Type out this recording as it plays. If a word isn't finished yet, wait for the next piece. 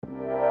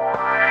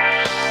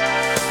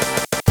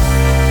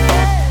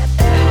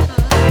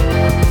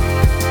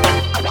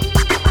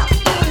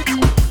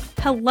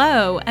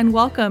Hello, and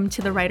welcome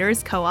to the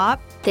Writers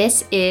Co-op.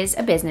 This is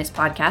a business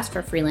podcast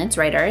for freelance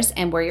writers,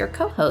 and we're your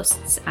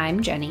co-hosts.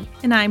 I'm Jenny.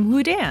 And I'm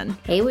Woo-Dan.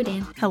 Hey,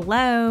 Woo-Dan.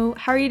 Hello.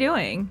 How are you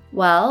doing?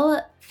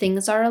 Well,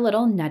 things are a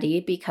little nutty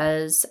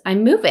because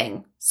I'm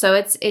moving. So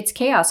it's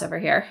chaos over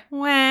here.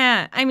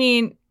 Wah. I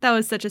mean, that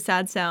was such a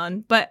sad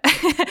sound, but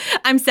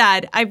I'm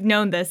sad. I've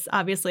known this,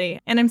 obviously,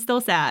 and I'm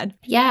still sad.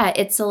 Yeah,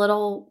 it's a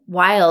little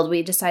wild.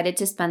 We decided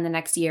to spend the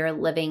next year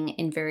living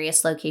in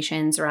various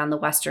locations around the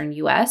Western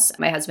U.S.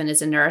 My husband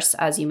is a nurse,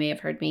 as you may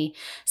have heard me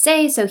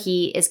say, so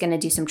he is going to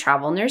do some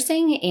travel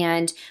nursing,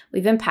 and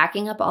we've been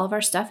packing up all of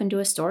our stuff into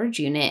a storage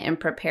unit and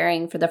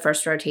preparing for the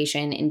first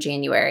rotation in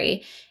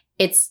January.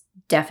 It's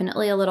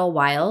definitely a little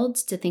wild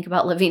to think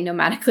about living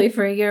nomadically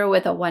for a year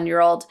with a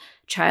 1-year-old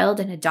child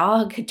and a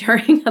dog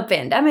during a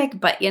pandemic.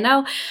 But,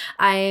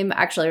 I'm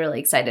actually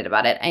really excited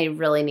about it. I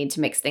really need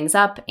to mix things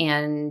up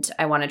and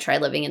I want to try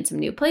living in some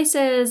new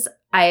places.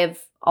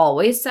 I've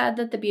always said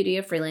that the beauty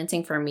of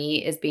freelancing for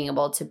me is being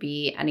able to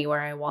be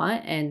anywhere I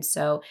want. And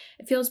so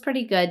it feels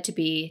pretty good to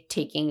be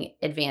taking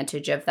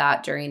advantage of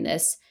that during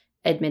this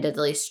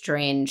admittedly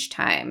strange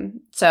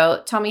time.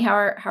 So tell me, how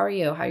are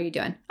you? How are you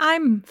doing?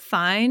 I'm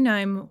fine.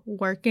 I'm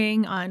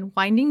working on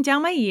winding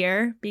down my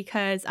year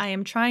because I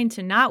am trying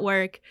to not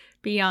work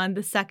beyond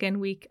the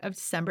second week of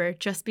December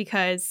just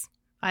because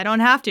I don't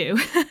have to.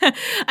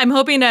 I'm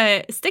hoping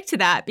to stick to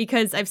that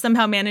because I've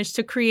somehow managed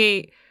to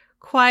create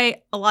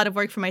quite a lot of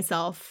work for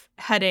myself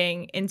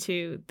heading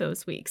into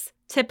those weeks.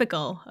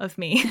 Typical of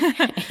me.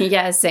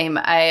 Yeah, same.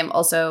 I am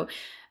also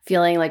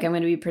feeling like I'm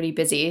going to be pretty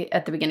busy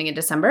at the beginning of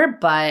December,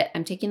 but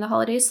I'm taking the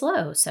holidays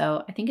slow.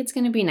 So I think it's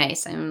going to be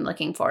nice. I'm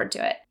looking forward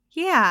to it.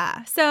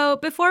 Yeah. So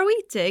before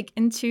we dig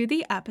into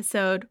the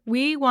episode,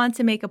 we want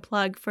to make a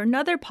plug for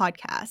another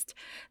podcast.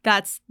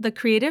 That's the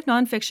Creative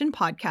Nonfiction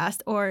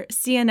Podcast, or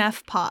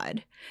CNF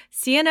Pod.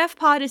 CNF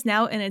Pod is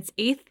now in its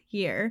 8th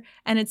year,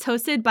 and it's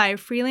hosted by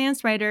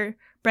freelance writer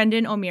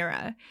Brendan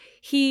O'Meara.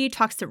 He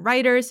talks to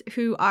writers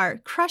who are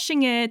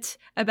crushing it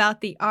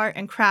about the art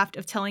and craft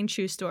of telling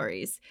true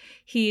stories.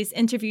 He's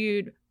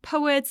interviewed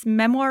poets,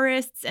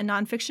 memoirists, and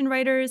nonfiction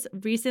writers.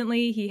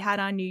 Recently, he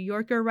had on New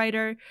Yorker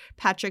writer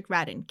Patrick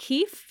Radden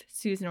Keefe,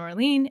 Susan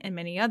Orlean, and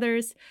many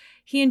others.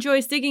 He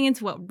enjoys digging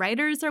into what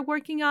writers are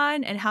working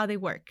on and how they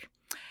work.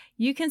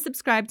 You can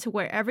subscribe to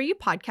wherever you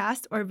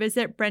podcast or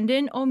visit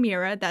Brendan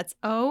O'Meara, that's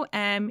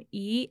OMEARA.com.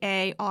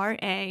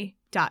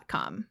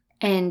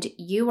 And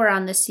you were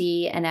on the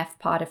CNF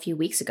pod a few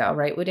weeks ago,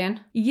 right,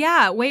 Woo-Dan?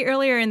 Yeah, way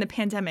earlier in the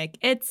pandemic.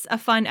 It's a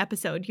fun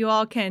episode. You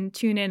all can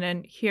tune in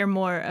and hear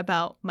more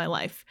about my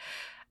life.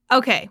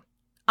 Okay,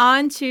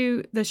 on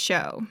to the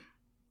show.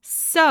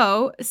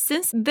 So,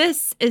 since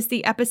this is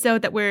the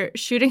episode that we're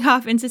shooting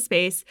off into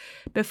space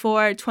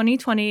before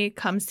 2020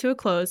 comes to a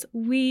close,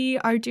 we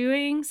are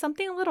doing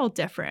something a little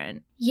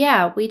different.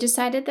 Yeah, we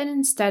decided that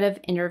instead of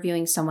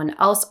interviewing someone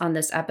else on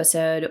this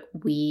episode,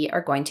 we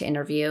are going to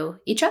interview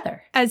each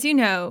other. As you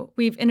know,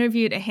 we've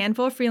interviewed a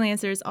handful of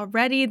freelancers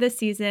already this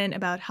season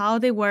about how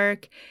they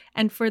work.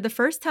 And for the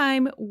first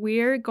time,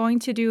 we're going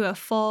to do a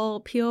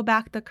full peel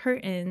back the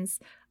curtains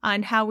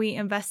on how we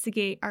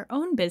investigate our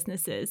own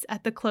businesses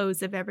at the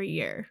close of every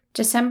year.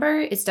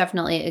 December is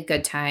definitely a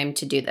good time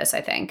to do this,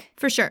 I think.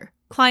 For sure.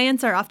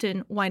 Clients are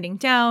often winding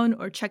down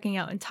or checking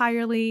out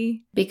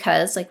entirely.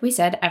 Because, like we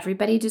said,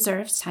 everybody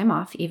deserves time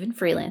off, even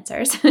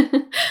freelancers.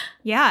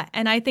 Yeah,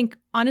 and I think,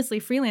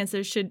 honestly,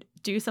 freelancers should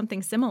do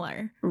something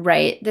similar.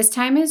 Right. This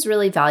time is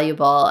really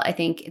valuable. I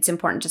think it's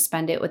important to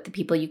spend it with the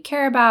people you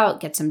care about,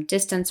 get some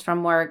distance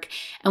from work.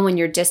 And when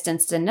you're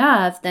distanced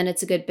enough, then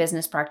it's a good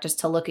business practice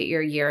to look at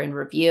your year in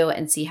review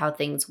and see how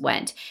things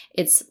went.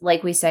 It's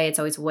like we say, it's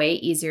always way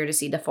easier to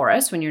see the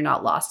forest when you're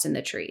not lost in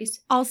the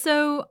trees.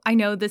 Also, I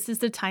know this is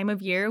the time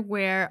of year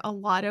where a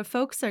lot of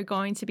folks are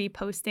going to be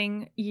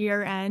posting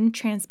year-end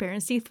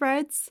transparency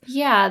threads.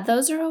 Yeah,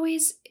 those are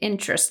always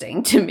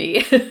interesting to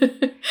me.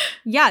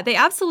 Yeah, they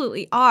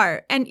absolutely are.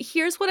 And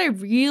here's what I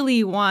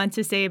really want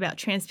to say about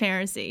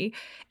transparency.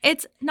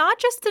 It's not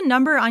just the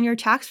number on your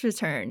tax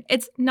return.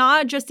 It's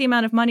not just the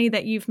amount of money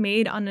that you've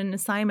made on an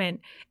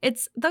assignment.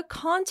 It's the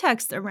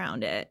context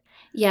around it.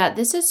 Yeah,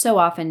 this is so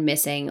often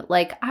missing.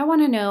 Like, I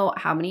want to know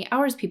how many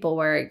hours people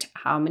worked,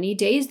 how many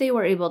days they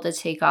were able to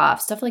take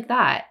off, stuff like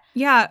that.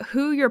 Yeah,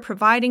 who you're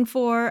providing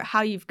for,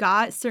 how you've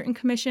got certain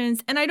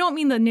commissions. And I don't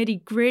mean the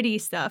nitty-gritty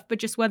stuff, but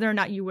just whether or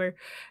not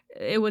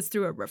it was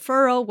through a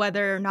referral,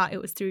 whether or not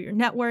it was through your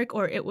network,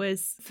 or it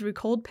was through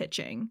cold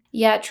pitching.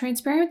 Yeah,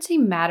 transparency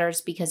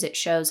matters because it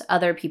shows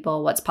other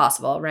people what's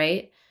possible,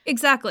 right?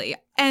 Exactly.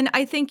 And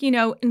I think,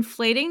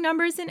 inflating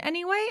numbers in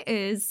any way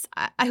is,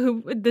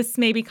 this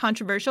may be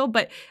controversial,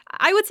 but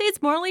I would say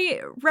it's morally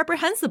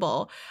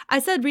reprehensible. I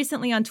said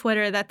recently on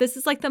Twitter that this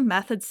is like the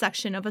methods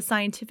section of a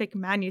scientific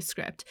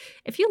manuscript.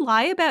 If you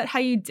lie about how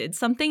you did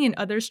something and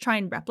others try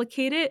and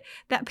replicate it,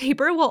 that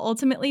paper will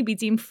ultimately be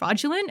deemed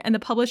fraudulent and the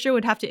publisher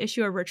would have to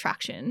issue a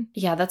retraction.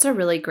 Yeah, that's a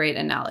really great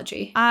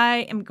analogy.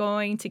 I am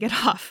going to get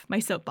off my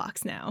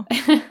soapbox now.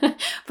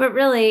 But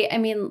really,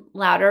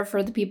 louder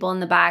for the people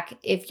in the back,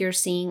 if you're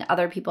seeing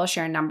other people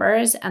share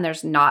numbers and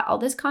there's not all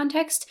this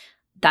context,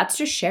 that's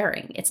just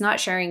sharing. It's not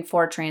sharing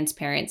for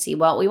transparency.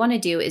 What we want to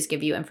do is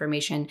give you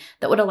information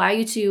that would allow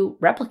you to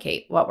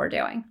replicate what we're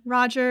doing.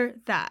 Roger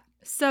that.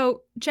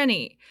 So,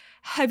 Jenny,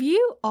 have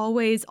you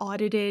always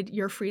audited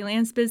your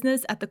freelance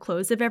business at the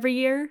close of every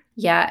year?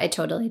 Yeah, I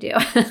totally do.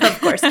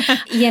 Of course.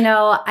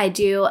 I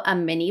do a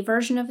mini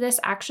version of this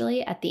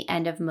actually at the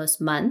end of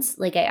most months.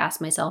 Like I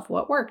ask myself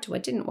what worked,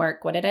 what didn't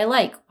work, what did I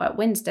like, what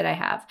wins did I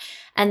have?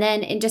 And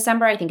then in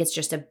December, I think it's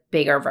just a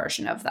bigger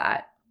version of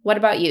that. What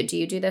about you? Do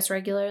you do this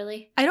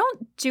regularly? I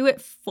don't do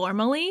it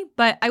formally,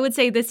 but I would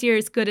say this year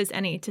is good as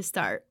any to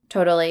start.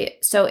 Totally.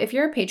 So if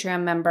you're a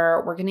Patreon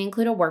member, we're going to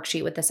include a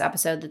worksheet with this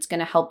episode that's going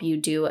to help you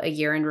do a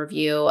year-end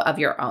review of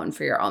your own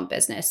for your own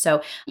business.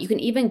 So you can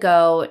even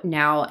go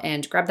now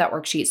and grab that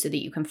worksheet so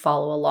that you can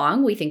follow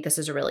along. We think this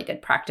is a really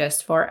good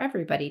practice for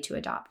everybody to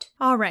adopt.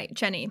 All right,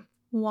 Jenny.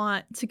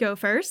 Want to go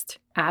first?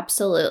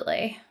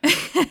 Absolutely.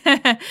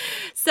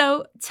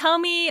 So tell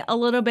me a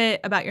little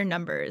bit about your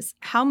numbers.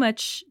 How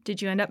much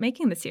did you end up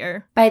making this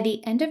year? By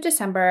the end of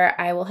December,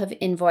 I will have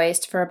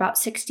invoiced for about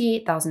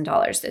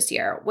 $68,000 this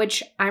year,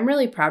 which I'm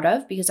really proud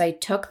of because I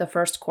took the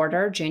first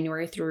quarter,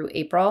 January through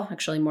April,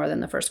 actually more than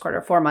the first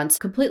quarter, 4 months,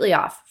 completely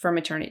off for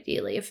maternity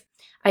leave.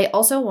 I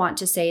also want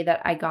to say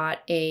that I got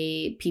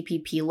a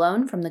PPP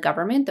loan from the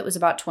government that was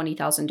about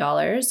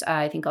 $20,000.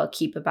 I think I'll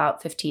keep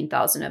about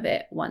 $15,000 of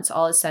it once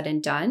all is said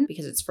and done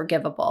because it's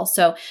forgivable.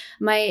 So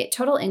my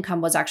total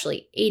income was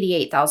actually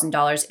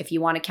 $88,000 if you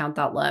want to count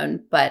that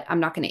loan, but I'm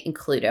not going to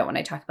include it when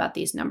I talk about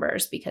these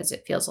numbers because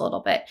it feels a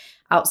little bit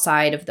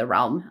outside of the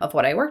realm of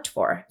what I worked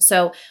for.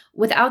 So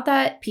without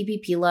that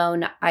PPP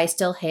loan, I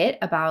still hit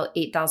about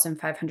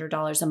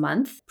 $8,500 a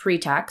month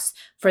pre-tax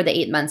for the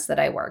 8 months that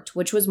I worked,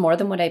 which was more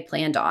than what I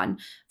planned on.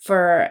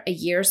 For a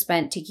year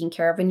spent taking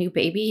care of a new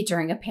baby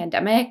during a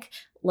pandemic,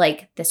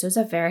 this was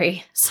a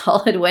very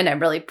solid win.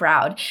 I'm really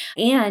proud.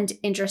 And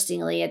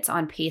interestingly, it's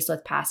on pace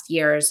with past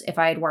years. If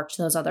I had worked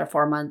those other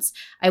 4 months,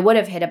 I would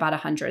have hit about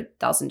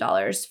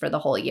 $100,000 for the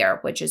whole year,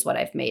 which is what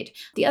I've made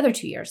the other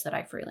 2 years that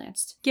I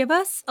freelanced. Give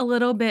us a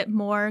little bit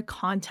more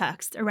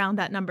context around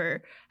that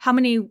number. How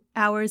many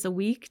hours a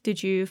week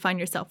did you find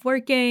yourself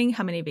working?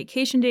 How many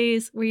vacation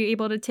days were you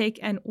able to take?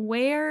 And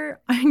where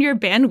on your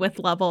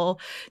bandwidth level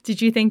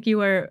did you think you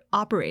were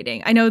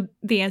operating? I know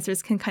the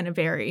answers can kind of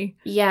vary.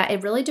 Yeah,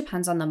 it really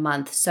depends on the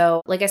month.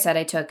 So like I said,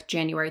 I took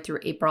January through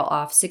April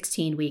off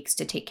 16 weeks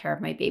to take care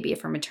of my baby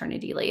for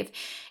maternity leave.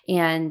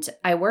 And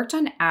I worked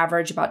on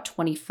average about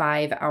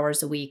 25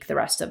 hours a week the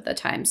rest of the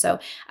time. So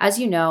as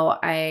you know,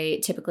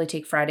 I typically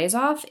take Fridays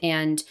off.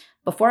 And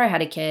before I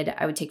had a kid,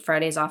 I would take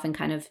Fridays off and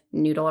kind of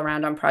noodle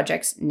around on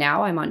projects.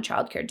 Now I'm on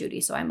childcare duty,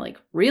 so I'm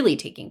really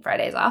taking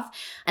Fridays off.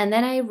 And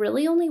then I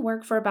really only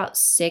work for about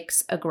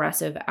 6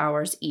 aggressive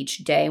hours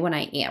each day when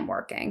I am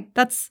working.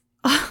 That's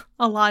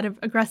a lot of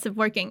aggressive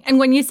working. And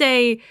when you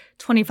say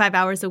 25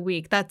 hours a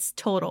week, that's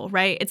total,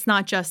 right? It's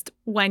not just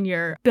when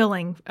you're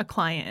billing a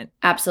client.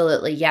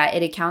 Absolutely. Yeah,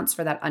 it accounts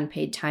for that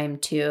unpaid time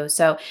too.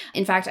 So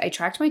in fact, I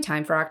tracked my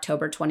time for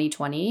October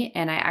 2020,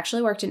 and I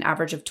actually worked an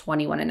average of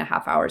 21 and a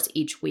half hours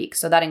each week.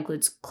 So that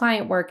includes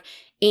client work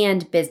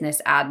and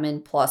business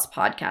admin plus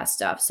podcast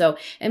stuff. So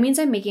it means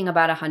I'm making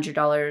about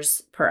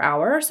 $100 per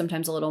hour,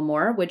 sometimes a little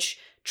more, which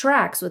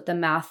tracks with the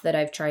math that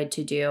I've tried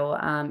to do.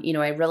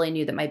 I really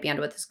knew that my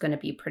bandwidth is going to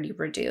be pretty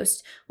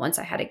reduced once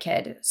I had a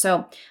kid.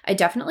 So I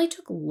definitely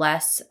took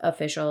less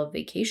official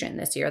vacation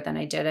this year than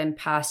I did in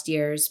past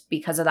years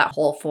because of that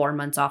whole 4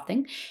 months off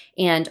thing.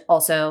 And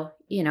also,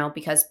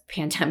 because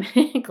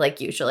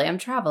pandemic, usually I'm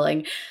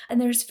traveling and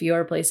there's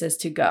fewer places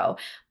to go.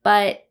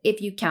 But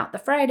if you count the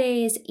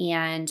Fridays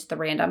and the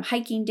random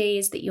hiking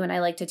days that you and I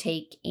like to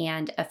take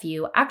and a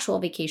few actual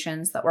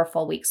vacations that were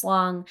full weeks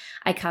long,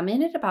 I come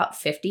in at about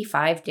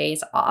 55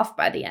 days off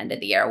by the end of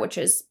the year, which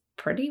is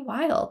pretty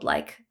wild,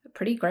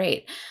 pretty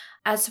great.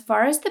 As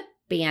far as the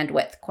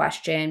bandwidth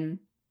question,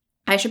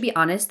 I should be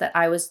honest that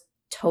I was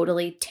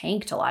totally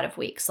tanked a lot of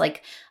weeks,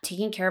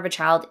 taking care of a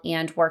child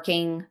and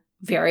working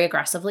very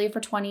aggressively for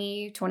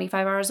 20,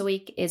 25 hours a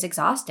week is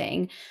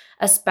exhausting,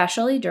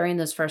 especially during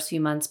those first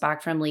few months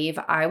back from leave.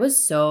 I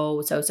was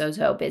so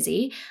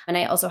busy. And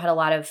I also had a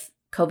lot of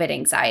COVID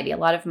anxiety. A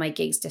lot of my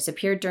gigs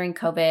disappeared during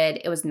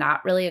COVID. It was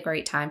not really a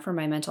great time for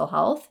my mental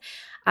health.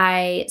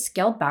 I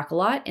scaled back a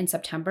lot in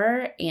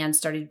September and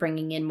started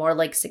bringing in more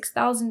like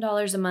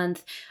 $6,000 a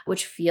month,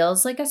 which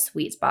feels like a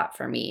sweet spot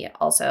for me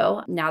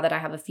also, now that I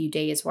have a few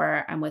days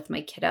where I'm with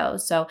my kiddo.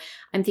 So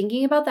I'm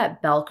thinking about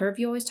that bell curve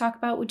you always talk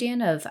about,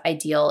 Wudan, of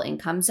ideal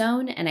income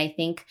zone. And I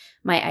think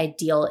my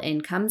ideal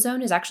income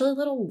zone is actually a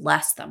little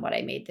less than what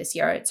I made this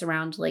year. It's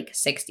around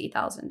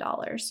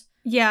 $60,000.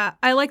 Yeah,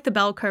 I like the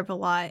bell curve a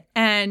lot.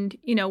 And,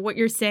 what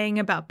you're saying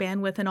about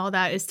bandwidth and all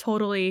that is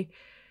totally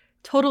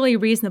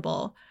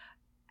reasonable.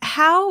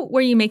 How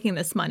were you making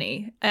this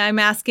money? I'm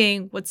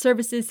asking, what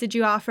services did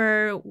you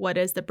offer? What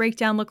does the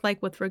breakdown look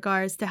like with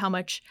regards to how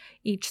much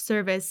each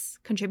service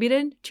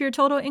contributed to your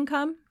total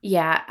income?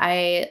 Yeah,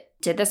 I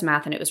did this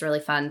math and it was really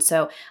fun.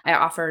 So I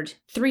offered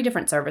 3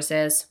 different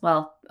services.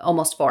 Well,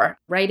 almost 4: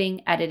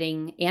 writing,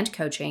 editing, and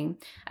coaching.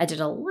 I did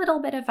a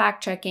little bit of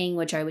fact checking,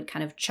 which I would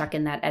kind of chuck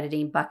in that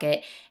editing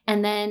bucket,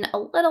 and then a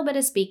little bit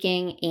of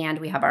speaking, and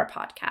we have our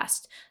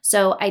podcast.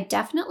 So I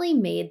definitely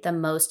made the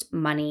most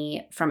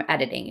money from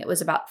editing. It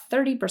was about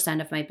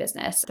 30% of my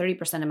business,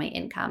 30% of my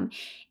income.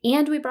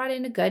 And we brought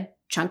in a good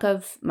chunk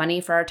of money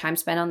for our time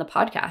spent on the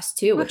podcast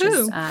too, which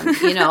is,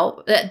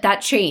 that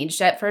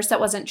changed. At first, that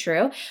wasn't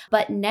true,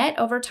 but net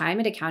over time,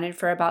 it accounted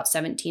for about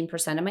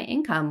 17% of my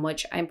income,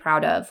 which I'm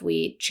proud of.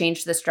 We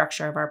changed the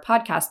structure of our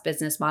podcast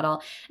business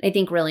model, and I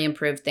think really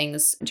improved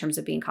things in terms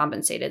of being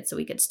compensated so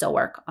we could still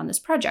work on this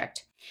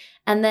project.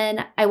 And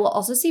then I will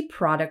also say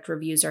product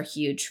reviews are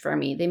huge for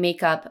me. They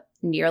make up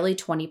nearly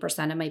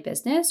 20% of my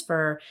business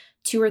for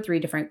 2 or 3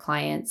 different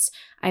clients.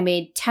 I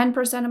made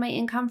 10% of my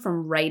income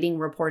from writing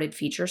reported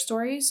feature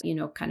stories,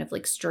 kind of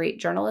like straight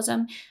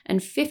journalism, and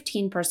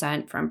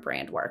 15% from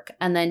brand work.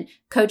 And then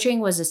coaching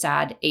was a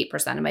sad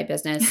 8% of my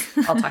business.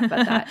 I'll talk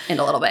about that in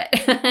a little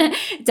bit.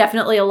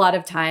 Definitely a lot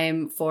of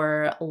time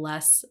for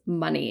less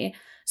money.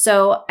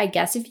 So I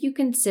guess if you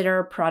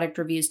consider product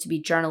reviews to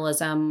be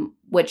journalism,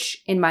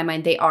 which in my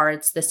mind they are,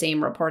 it's the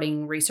same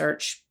reporting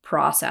research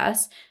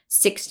process,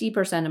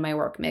 60% of my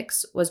work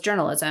mix was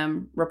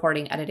journalism,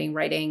 reporting, editing,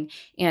 writing,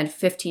 and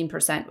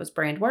 15% was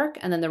brand work.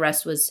 And then the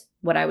rest was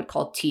what I would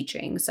call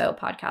teaching, so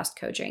podcast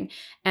coaching.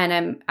 And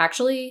I'm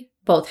actually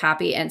both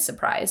happy and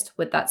surprised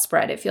with that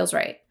spread. It feels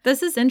right.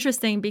 This is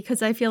interesting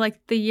because I feel like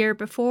the year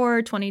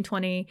before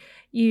 2020,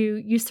 you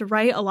used to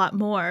write a lot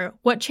more.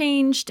 What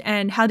changed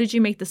and how did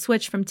you make the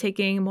switch from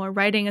taking more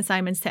writing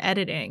assignments to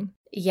editing?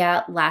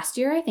 Yeah, last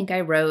year, I think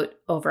I wrote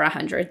over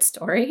 100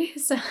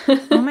 stories.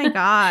 Oh my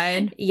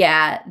God.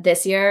 Yeah,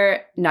 this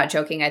year, not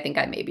joking, I think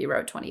I maybe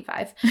wrote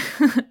 25.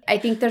 I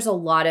think there's a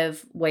lot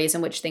of ways in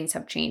which things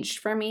have changed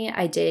for me.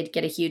 I did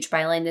get a huge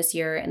byline this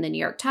year in the New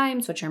York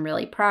Times, which I'm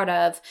really proud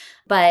of.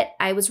 But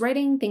I was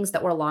writing things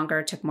that were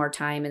longer, took more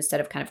time instead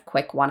of kind of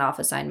quick one-off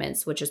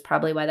assignments, which is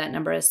probably why that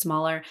number is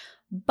smaller.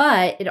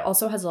 But it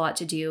also has a lot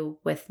to do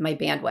with my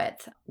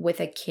bandwidth. With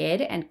a kid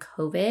and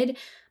COVID,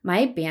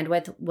 my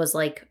bandwidth was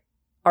like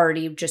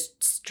already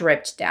just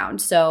stripped down.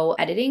 So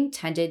editing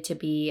tended to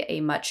be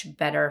a much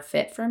better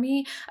fit for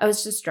me. I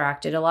was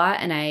distracted a lot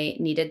and I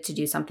needed to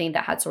do something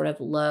that had sort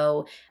of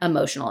low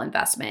emotional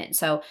investment.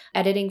 So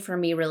editing for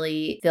me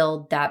really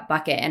filled that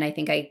bucket. And I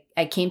think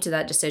I came to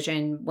that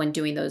decision when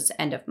doing those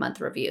end of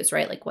month reviews,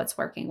 right? Like what's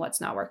working,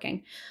 what's not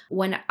working.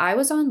 When I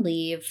was on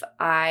leave,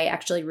 I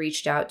actually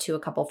reached out to a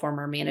couple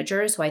former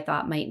managers who I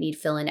thought might need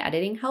fill-in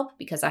editing help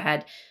because I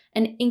had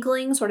an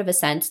inkling, sort of a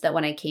sense that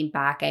when I came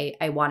back,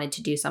 I wanted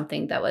to do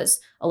something that was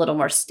a little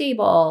more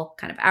stable,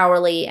 kind of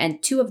hourly.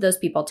 And 2 of those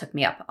people took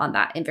me up on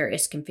that in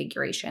various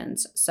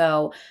configurations.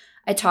 So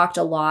I talked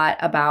a lot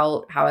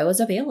about how I was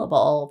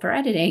available for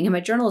editing in my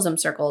journalism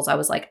circles. I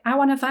was like, I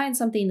want to find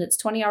something that's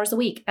 20 hours a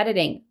week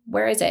editing.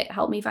 Where is it?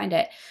 Help me find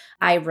it.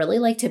 I really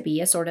like to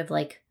be a sort of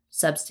like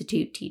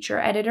substitute teacher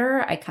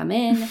editor. I come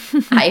in,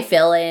 I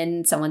fill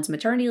in someone's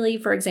maternity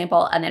leave, for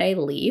example, and then I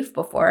leave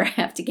before I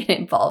have to get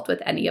involved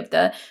with any of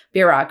the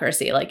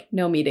bureaucracy, like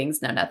no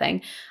meetings, no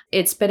nothing.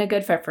 It's been a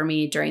good fit for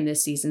me during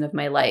this season of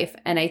my life.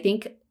 And I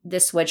think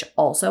this switch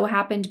also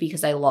happened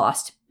because I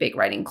lost big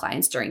writing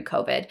clients during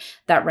COVID.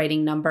 That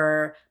writing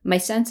number, my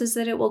sense is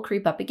that it will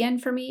creep up again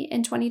for me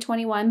in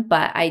 2021,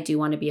 but I do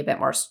want to be a bit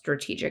more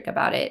strategic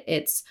about it.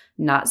 It's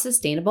not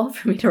sustainable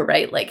for me to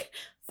write like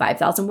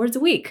 5,000 words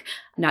a week.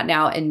 Not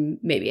now, and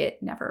maybe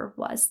it never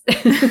was.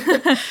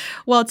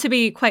 Well, to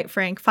be quite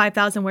frank,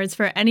 5,000 words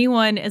for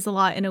anyone is a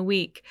lot in a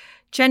week.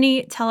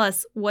 Jenny, tell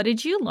us, what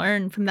did you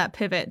learn from that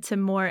pivot to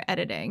more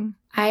editing?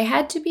 I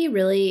had to be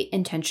really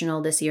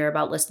intentional this year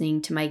about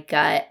listening to my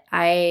gut.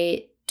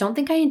 I don't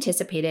think I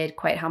anticipated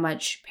quite how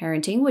much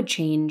parenting would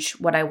change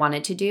what I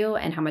wanted to do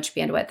and how much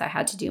bandwidth I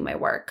had to do my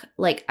work.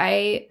 Like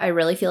I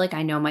really feel like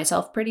I know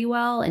myself pretty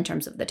well in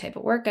terms of the type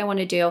of work I want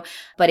to do,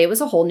 but it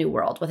was a whole new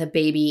world with a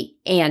baby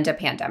and a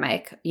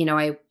pandemic.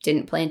 I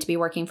didn't plan to be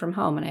working from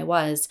home and I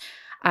was.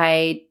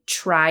 I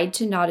tried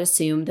to not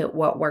assume that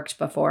what worked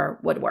before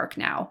would work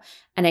now.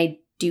 And I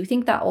do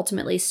think that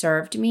ultimately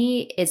served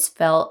me. It's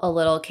felt a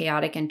little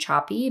chaotic and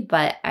choppy,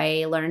 but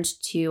I learned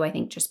to, I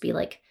think, just be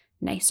like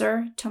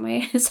nicer to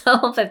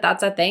myself, if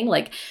that's a thing.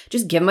 Like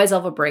just give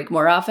myself a break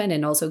more often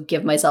and also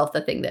give myself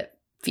the thing that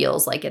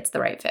feels like it's the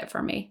right fit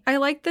for me. I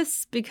like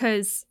this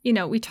because,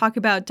 we talk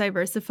about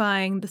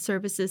diversifying the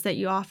services that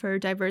you offer,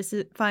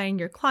 diversifying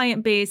your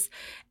client base,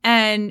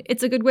 and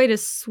it's a good way to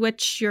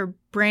switch your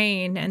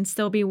brain and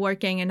still be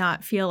working and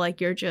not feel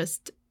like you're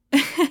just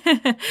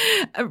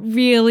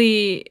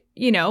really,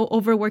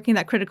 overworking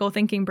that critical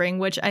thinking brain,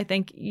 which I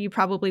think you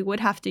probably would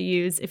have to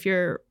use if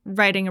you're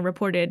writing a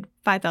reported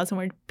 5,000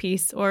 word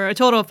piece or a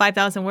total of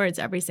 5,000 words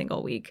every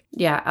single week.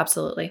 Yeah,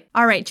 absolutely.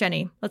 All right,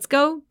 Jenny, let's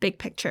go big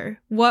picture.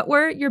 What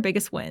were your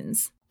biggest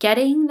wins?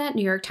 Getting that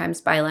New York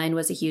Times byline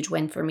was a huge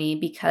win for me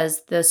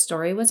because the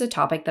story was a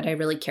topic that I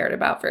really cared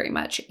about very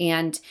much.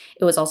 And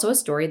it was also a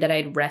story that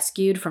I'd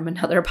rescued from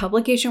another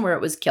publication where it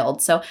was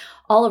killed. So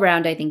all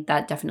around, I think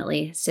that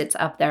definitely sits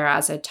up there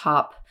as a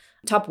top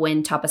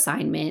win, top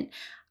assignment.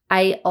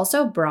 I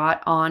also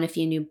brought on a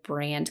few new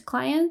brand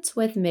clients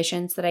with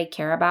missions that I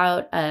care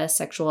about, a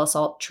sexual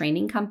assault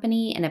training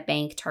company and a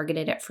bank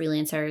targeted at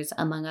freelancers,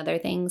 among other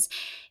things.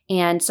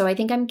 And so I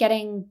think I'm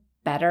getting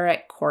better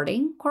at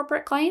courting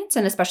corporate clients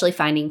and especially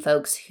finding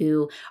folks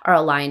who are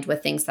aligned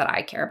with things that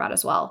I care about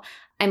as well.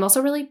 I'm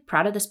also really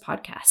proud of this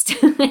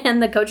podcast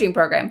and the coaching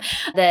program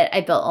that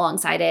I built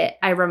alongside it.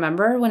 I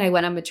remember when I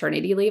went on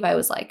maternity leave, I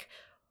was like,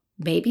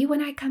 maybe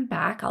when I come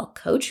back, I'll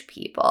coach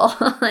people.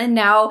 And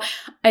now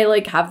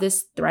I have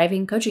this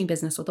thriving coaching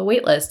business with a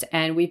wait list.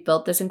 And we've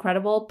built this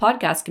incredible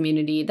podcast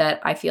community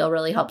that I feel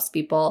really helps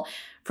people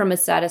from a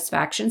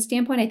satisfaction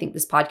standpoint. I think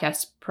this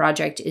podcast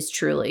project is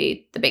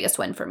truly the biggest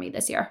win for me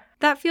this year.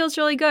 That feels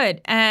really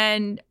good.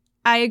 And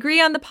I agree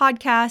on the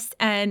podcast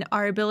and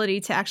our ability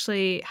to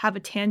actually have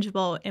a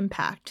tangible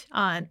impact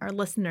on our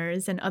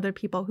listeners and other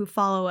people who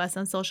follow us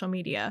on social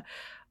media.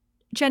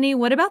 Jenny,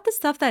 what about the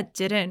stuff that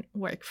didn't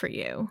work for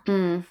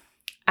you?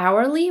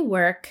 Hourly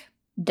work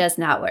does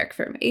not work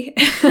for me.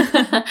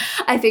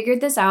 I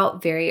figured this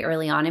out very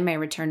early on in my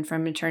return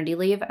from maternity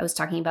leave. I was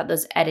talking about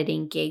those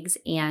editing gigs,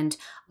 and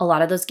a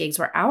lot of those gigs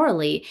were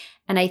hourly.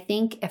 And I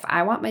think if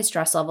I want my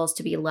stress levels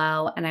to be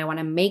low and I want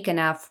to make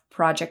enough,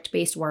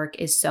 project-based work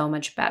is so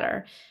much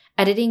better.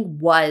 Editing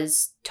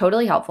was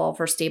totally helpful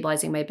for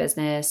stabilizing my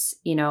business,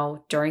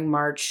 during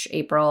March,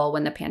 April,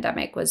 when the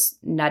pandemic was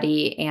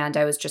nutty and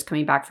I was just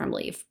coming back from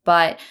leave.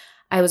 But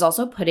I was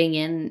also putting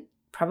in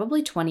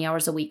probably 20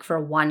 hours a week for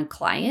one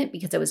client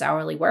because it was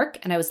hourly work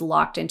and I was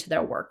locked into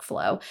their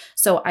workflow.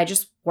 So I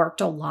just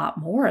worked a lot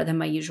more than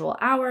my usual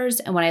hours.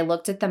 And when I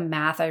looked at the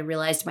math, I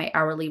realized my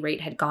hourly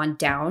rate had gone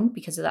down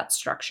because of that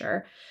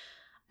structure.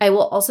 I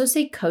will also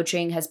say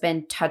coaching has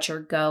been touch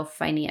or go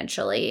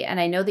financially. And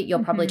I know that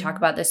you'll probably talk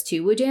about this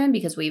too, Woo-Dan,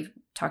 because we've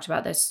talked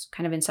about this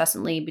kind of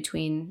incessantly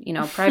between,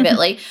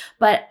 privately.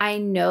 But I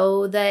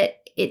know that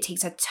it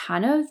takes a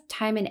ton of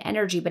time and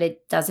energy, but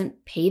it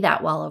doesn't pay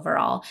that well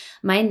overall.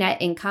 My net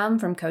income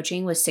from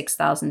coaching was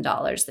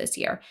 $6,000 this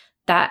year.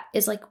 That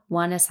is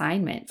one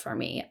assignment for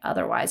me.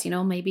 Otherwise,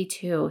 maybe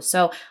two.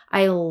 So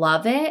I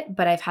love it,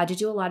 but I've had to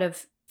do a lot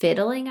of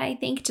fiddling, I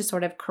think, to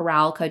sort of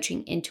corral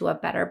coaching into a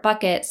better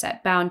bucket,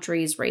 set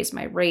boundaries, raise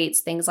my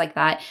rates, things like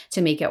that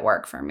to make it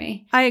work for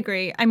me. I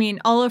agree. I mean,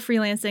 all of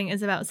freelancing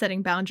is about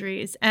setting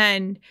boundaries.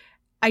 And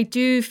I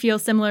do feel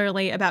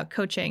similarly about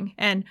coaching,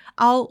 and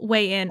I'll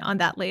weigh in on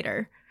that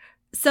later.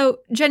 So,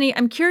 Jenny,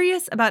 I'm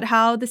curious about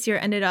how this year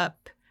ended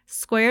up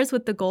squares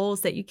with the goals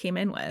that you came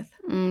in with.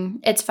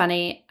 It's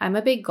funny. I'm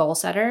a big goal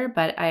setter,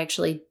 but I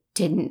actually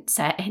didn't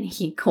set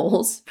any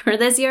goals for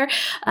this year.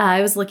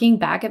 I was looking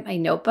back at my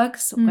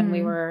notebooks when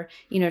we were,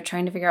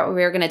 trying to figure out what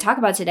we were going to talk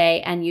about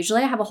today. And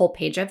usually I have a whole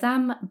page of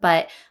them,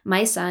 but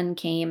my son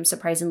came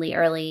surprisingly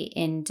early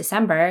in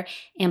December.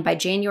 And by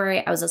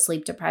January, I was a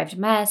sleep-deprived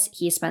mess.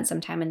 He spent some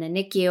time in the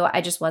NICU.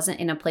 I just wasn't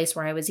in a place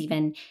where I was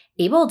even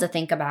able to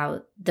think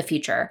about the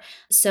future.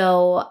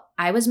 So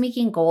I was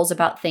making goals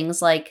about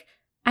things like,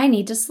 I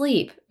need to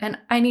sleep and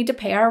I need to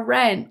pay our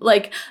rent.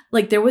 Like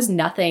there was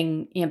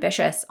nothing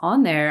ambitious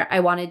on there. I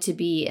wanted to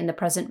be in the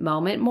present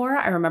moment more.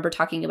 I remember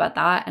talking about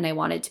that, and I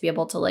wanted to be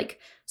able to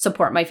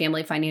support my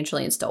family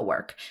financially and still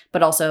work,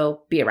 but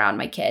also be around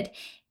my kid.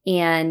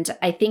 And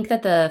I think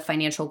that the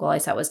financial goal I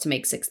set was to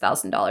make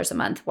 $6,000 a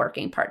month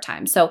working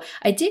part-time. So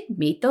I did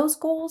meet those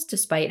goals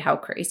despite how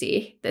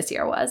crazy this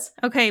year was.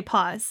 Okay,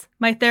 pause.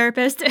 My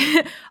therapist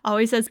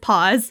always says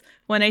pause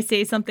when I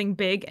say something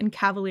big and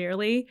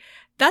cavalierly.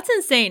 That's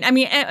insane. I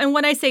mean, and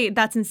when I say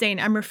that's insane,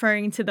 I'm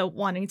referring to the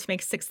wanting to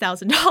make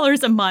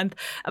 $6,000 a month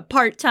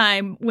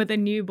part-time with a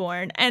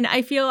newborn. And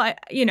I feel,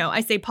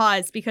 I say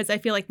pause because I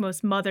feel like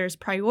most mothers'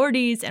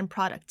 priorities and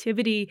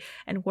productivity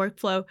and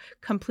workflow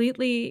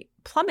completely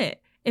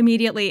plummet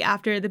immediately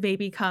after the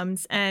baby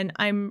comes. And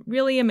I'm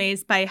really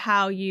amazed by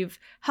how you've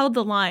held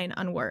the line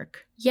on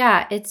work.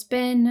 Yeah, it's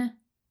been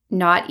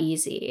not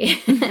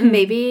easy,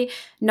 maybe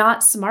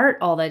not smart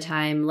all the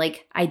time.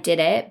 I did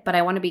it, but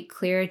I want to be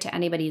clear to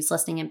anybody who's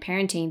listening in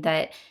parenting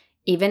that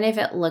even if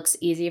it looks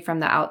easy from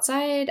the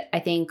outside, I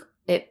think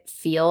it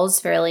feels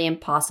fairly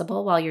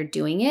impossible while you're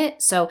doing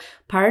it. So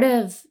part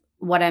of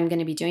what I'm going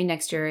to be doing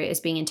next year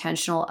is being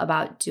intentional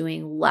about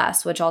doing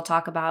less, which I'll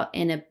talk about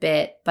in a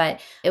bit,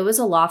 but it was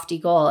a lofty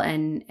goal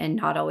and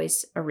not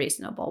always a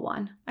reasonable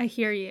one. I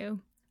hear you.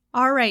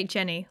 All right,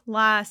 Jenny,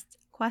 last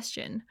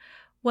question.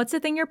 What's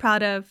the thing you're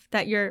proud of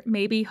that you're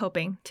maybe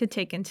hoping to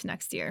take into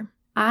next year?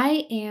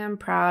 I am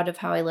proud of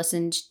how I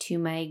listened to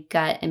my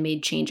gut and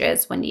made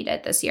changes when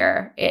needed this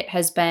year. It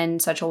has been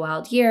such a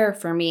wild year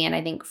for me, and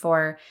I think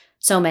for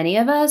so many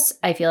of us,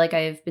 I feel like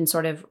I've been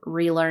sort of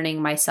relearning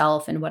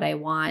myself and what I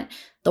want.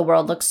 The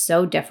world looks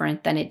so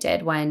different than it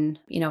did when,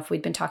 if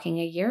we'd been talking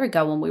a year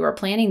ago when we were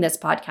planning this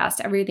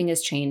podcast, everything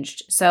has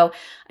changed. So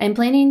I'm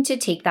planning to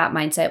take that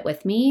mindset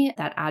with me,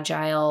 that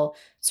agile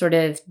sort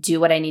of do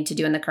what I need to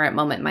do in the current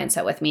moment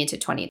mindset with me into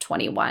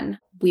 2021.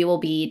 We will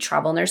be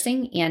travel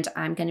nursing and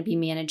I'm going to be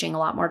managing a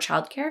lot more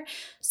childcare.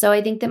 So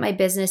I think that my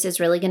business is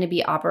really going to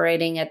be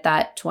operating at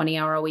that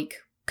 20-hour a week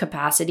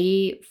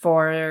capacity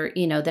for,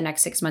 the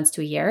next 6 months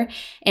to a year.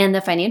 And the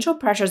financial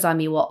pressures on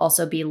me will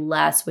also be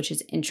less, which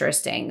is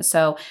interesting.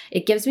 So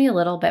it gives me a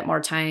little bit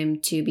more time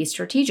to be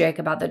strategic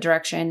about the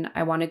direction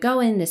I want to go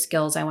in, the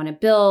skills I want to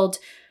build.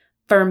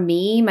 For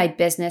me, my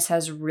business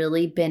has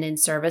really been in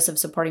service of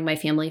supporting my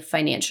family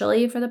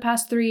financially for the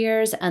past 3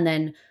 years, and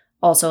then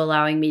also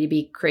allowing me to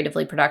be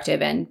creatively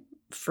productive and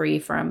free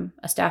from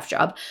a staff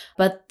job.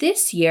 But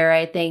this year,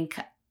 I think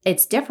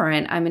it's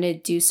different. I'm going to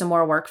do some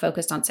more work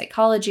focused on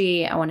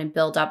psychology. I want to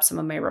build up some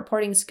of my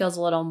reporting skills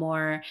a little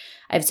more.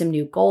 I have some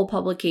new goal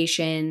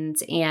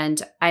publications,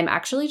 and I'm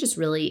actually just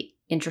really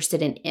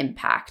interested in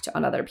impact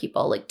on other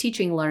people, like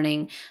teaching,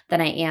 learning, than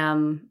I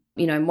am.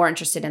 I'm more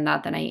interested in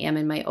that than I am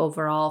in my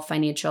overall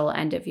financial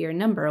end of year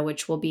number,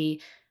 which will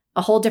be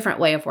a whole different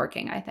way of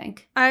working, I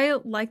think. I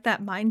like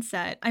that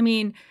mindset. I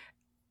mean,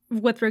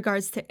 with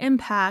regards to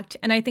impact,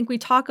 and I think we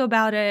talk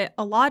about it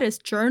a lot as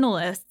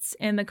journalists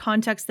in the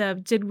context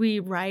of, did we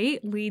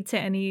write lead to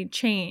any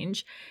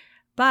change?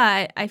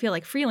 But I feel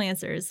like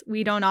freelancers,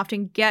 we don't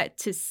often get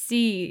to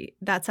see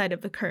that side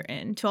of the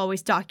curtain to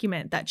always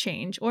document that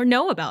change or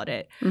know about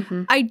it.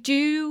 Mm-hmm. I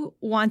do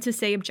want to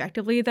say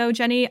objectively, though,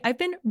 Jenny, I've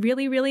been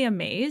really, really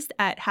amazed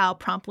at how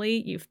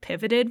promptly you've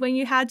pivoted when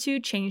you had to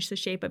change the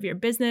shape of your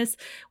business,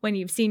 when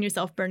you've seen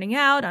yourself burning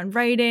out on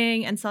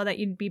writing and saw that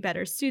you'd be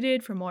better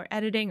suited for more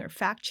editing or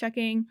fact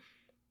checking.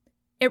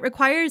 It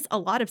requires a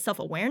lot of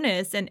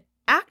self-awareness and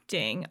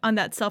acting on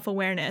that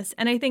self-awareness.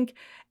 And I think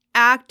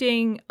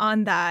acting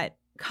on that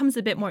comes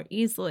a bit more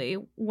easily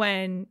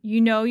when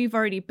you've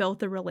already built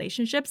the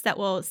relationships that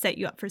will set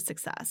you up for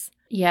success.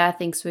 Yeah,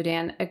 thanks,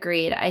 Woodan.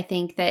 Agreed. I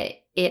think that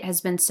it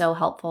has been so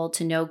helpful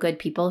to know good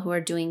people who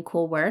are doing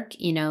cool work.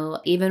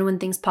 Even when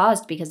things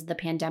paused because of the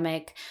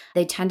pandemic,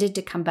 they tended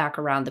to come back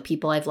around. The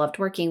people I've loved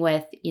working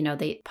with,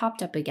 they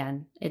popped up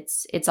again.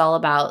 It's all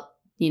about,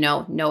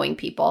 knowing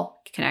people,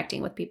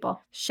 connecting with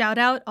people. Shout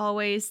out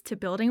always to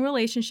building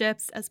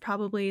relationships as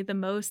probably the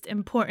most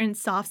important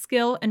soft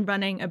skill in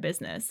running a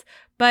business.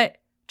 But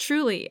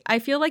truly, I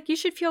feel like you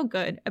should feel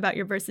good about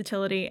your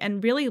versatility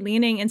and really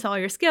leaning into all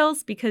your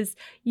skills, because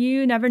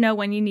you never know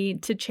when you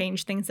need to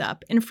change things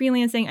up. In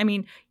freelancing, I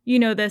mean,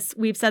 this,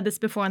 we've said this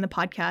before on the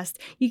podcast,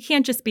 you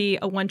can't just be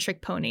a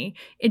one-trick pony.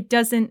 It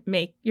doesn't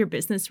make your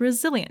business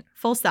resilient,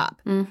 full stop.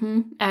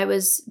 Mm-hmm. I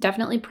was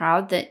definitely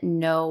proud that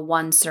no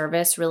one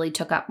service really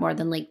took up more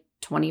than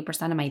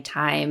 20% of my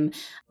time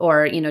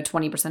or,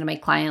 20% of my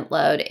client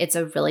load. It's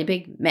a really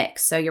big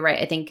mix. So you're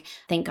right. I think,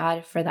 thank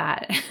God for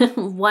that.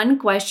 One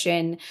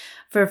question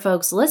for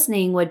folks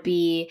listening would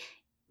be,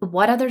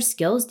 what other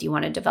skills do you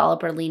want to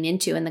develop or lean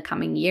into in the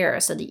coming year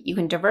so that you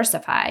can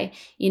diversify?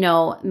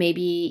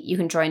 Maybe you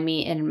can join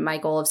me in my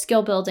goal of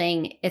skill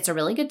building. It's a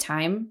really good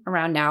time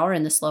around now or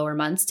in the slower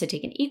months to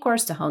take an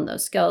e-course to hone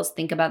those skills.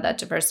 Think about that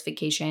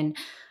diversification.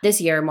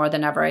 This year, more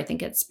than ever, I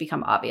think it's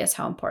become obvious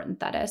how important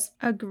that is.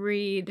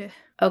 Agreed.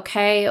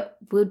 Okay,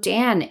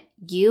 Woodan,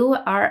 you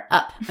are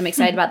up. I'm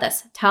excited about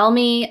this. Tell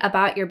me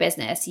about your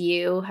business.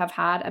 You have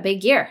had a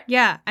big year.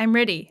 Yeah, I'm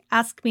ready.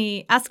 Ask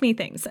me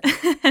things.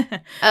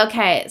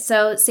 Okay,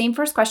 so same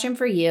first question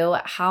for you.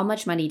 How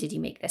much money did you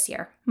make this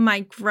year? My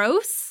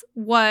gross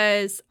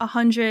was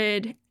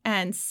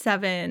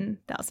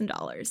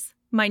 $107,000.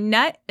 My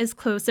net is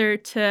closer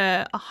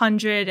to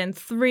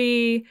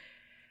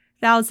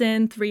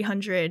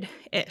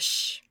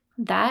 $103,300-ish.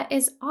 That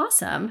is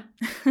awesome.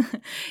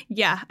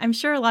 Yeah, I'm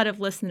sure a lot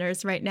of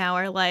listeners right now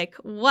are like,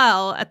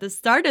 well, at the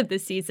start of the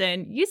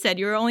season, you said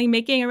you were only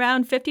making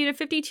around 50 to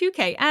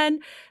 52K.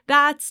 And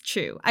that's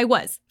true. I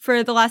was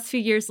for the last few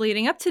years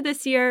leading up to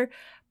this year,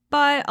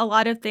 but a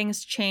lot of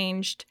things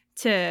changed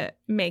to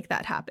make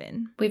that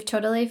happen. We've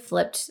totally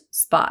flipped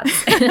spots.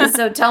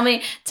 So tell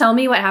me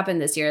what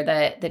happened this year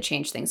that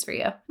changed things for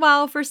you.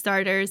 Well, for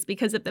starters,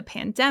 because of the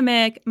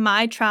pandemic,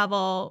 my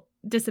travel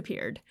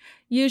disappeared.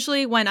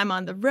 Usually when I'm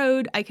on the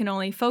road, I can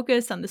only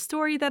focus on the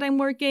story that I'm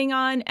working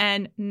on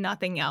and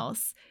nothing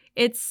else.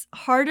 It's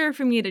harder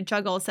for me to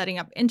juggle setting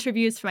up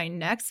interviews for my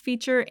next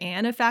feature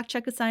and a fact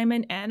check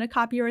assignment and a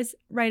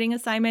copywriting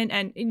assignment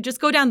and just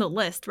go down the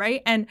list,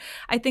 right? And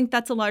I think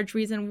that's a large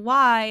reason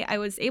why I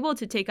was able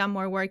to take on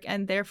more work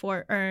and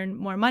therefore earn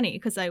more money,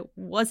 because I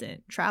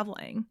wasn't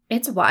traveling.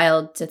 It's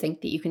wild to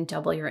think that you can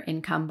double your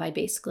income by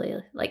basically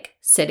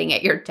sitting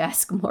at your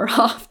desk more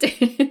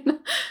often.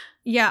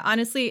 Yeah,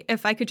 honestly,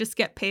 if I could just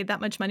get paid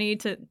that much money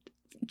to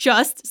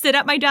just sit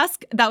at my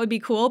desk, that would be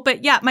cool.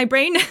 But yeah, my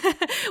brain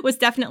was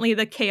definitely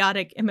the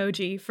chaotic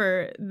emoji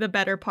for the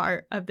better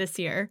part of this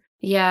year.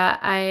 Yeah,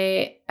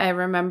 I I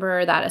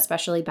remember that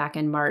especially back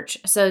in March.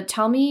 So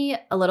tell me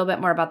a little bit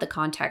more about the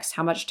context.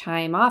 How much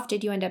time off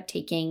did you end up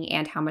taking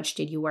and how much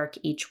did you work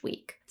each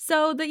week?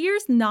 So the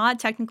year's not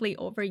technically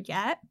over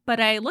yet,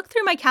 but I looked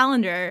through my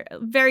calendar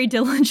very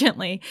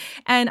diligently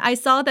and I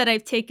saw that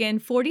I've taken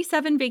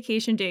 47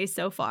 vacation days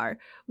so far.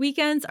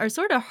 Weekends are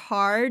sort of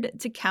hard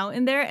to count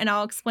in there, and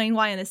I'll explain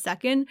why in a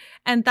second.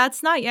 And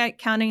that's not yet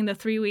counting the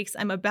 3 weeks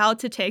I'm about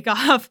to take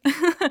off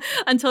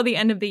until the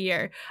end of the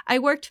year. I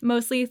worked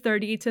mostly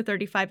 30 to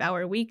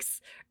 35-hour weeks.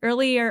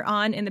 Earlier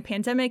on in the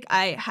pandemic,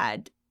 I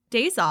had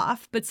days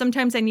off, but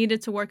sometimes I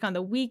needed to work on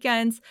the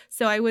weekends,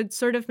 so I would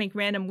sort of make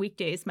random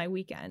weekdays my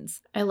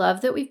weekends. I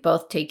love that we've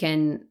both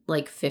taken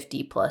like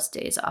 50 plus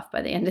days off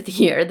by the end of the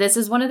year. This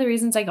is one of the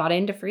reasons I got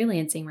into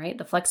freelancing, right?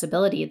 The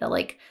flexibility, the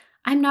like,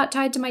 I'm not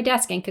tied to my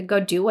desk and could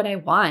go do what I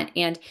want.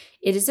 And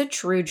it is a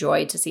true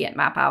joy to see it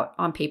map out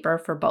on paper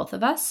for both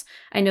of us.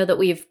 I know that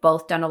we've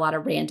both done a lot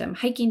of random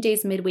hiking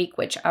days midweek,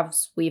 which,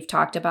 as we've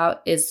talked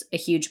about, is a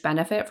huge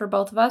benefit for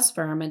both of us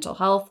for our mental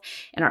health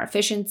and our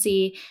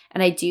efficiency.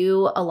 And I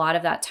do a lot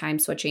of that time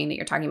switching that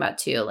you're talking about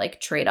too, like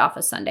trade off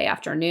a Sunday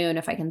afternoon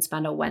if I can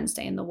spend a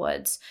Wednesday in the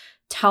woods.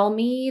 Tell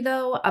me,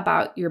 though,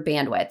 about your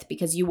bandwidth,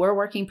 because you were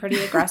working pretty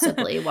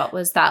aggressively. What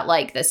was that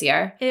like this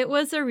year? It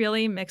was a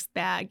really mixed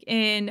bag.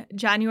 In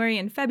January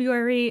and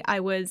February,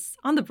 I was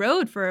on the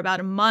road for about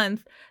a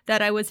month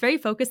that I was very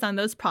focused on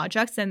those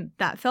projects, and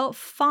that felt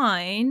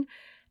fine.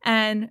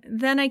 And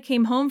then I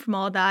came home from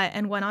all that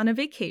and went on a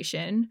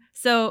vacation.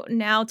 So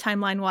now,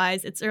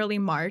 timeline-wise, it's early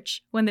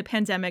March when the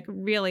pandemic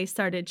really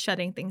started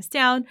shutting things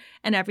down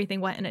and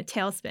everything went in a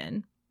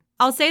tailspin.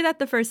 I'll say that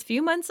the first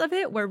few months of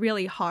it were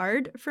really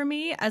hard for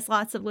me. As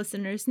lots of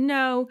listeners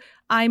know,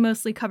 I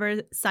mostly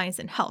cover science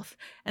and health.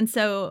 And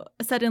so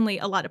suddenly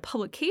a lot of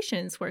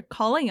publications were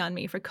calling on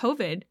me for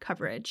COVID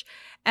coverage.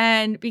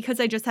 And because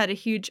I just had a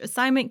huge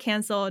assignment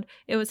canceled,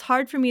 it was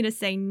hard for me to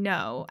say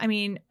no. I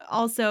mean,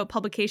 also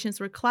publications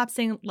were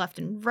collapsing left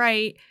and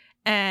right.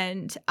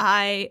 And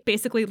I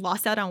basically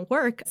lost out on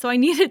work. So I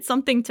needed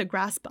something to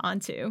grasp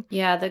onto.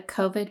 Yeah, the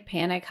COVID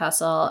panic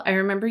hustle. I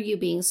remember you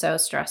being so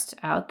stressed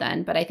out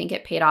then, but I think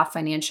it paid off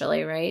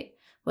financially, right?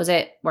 Was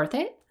it worth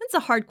it? That's a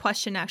hard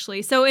question,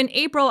 actually. So in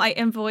April, I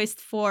invoiced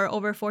for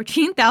over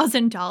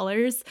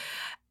 $14,000.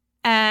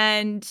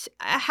 And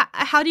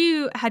how do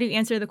you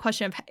answer the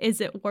question of,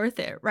 is it worth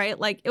it, right?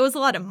 Like, it was a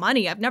lot of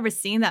money. I've never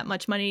seen that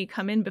much money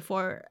come in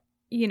before,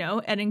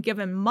 at a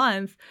given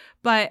month.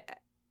 But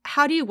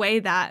how do you weigh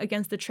that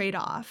against the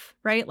trade-off,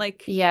 right?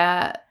 Like,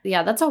 yeah,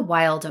 that's a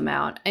wild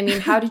amount. I mean,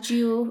 how did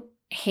you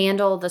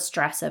handle the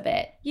stress of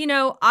it?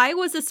 I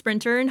was a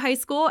sprinter in high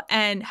school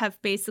and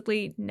have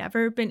basically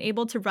never been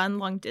able to run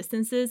long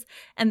distances.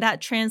 And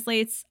that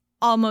translates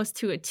almost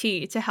to a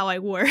T to how I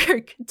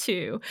work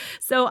too.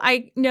 So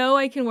I know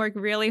I can work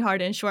really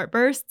hard in short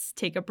bursts,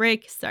 take a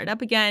break, start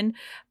up again.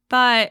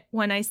 But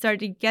when I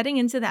started getting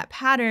into that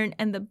pattern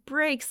and the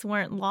breaks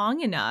weren't long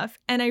enough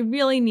and I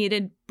really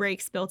needed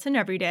breaks built in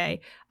every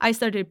day, I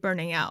started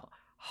burning out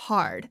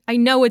hard. I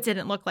know it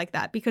didn't look like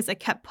that because I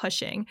kept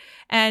pushing.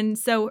 And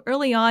so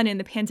early on in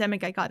the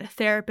pandemic, I got a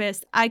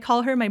therapist. I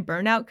call her my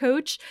burnout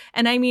coach.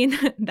 And I mean,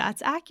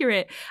 that's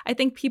accurate. I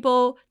think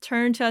people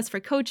turn to us for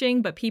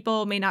coaching, but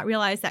people may not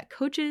realize that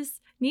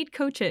coaches need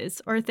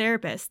coaches or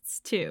therapists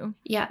too.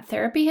 Yeah,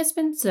 therapy has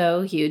been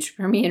so huge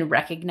for me in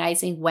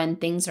recognizing when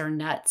things are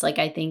nuts. Like,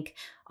 I think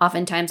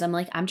oftentimes I'm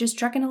like, I'm just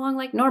trucking along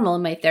like normal.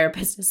 And my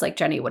therapist is like,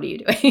 Jenny, what are you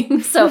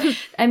doing? So,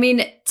 I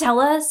mean, tell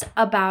us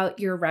about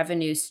your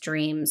revenue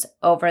streams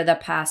over the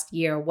past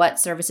year. What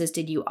services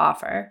did you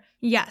offer?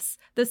 Yes,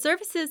 the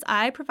services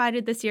I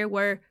provided this year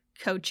were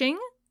coaching,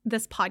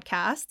 this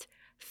podcast,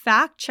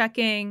 fact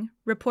checking,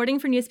 reporting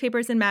for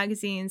newspapers and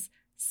magazines,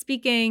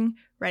 speaking,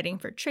 writing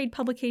for trade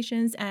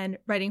publications, and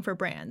writing for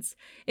brands.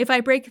 If I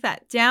break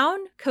that down,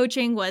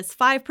 coaching was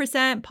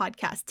 5%,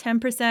 podcast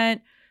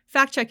 10%,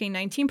 fact-checking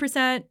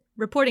 19%,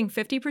 reporting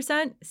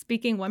 50%,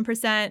 speaking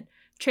 1%,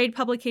 trade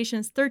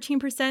publications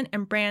 13%,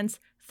 and brands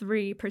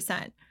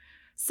 3%.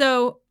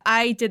 So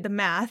I did the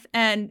math,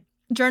 and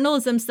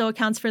journalism still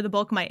accounts for the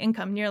bulk of my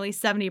income, nearly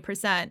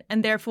 70%,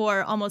 and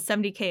therefore almost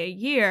 $70K a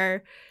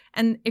year.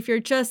 And if you're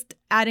just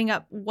adding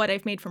up what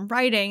I've made from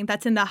writing,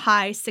 that's in the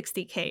high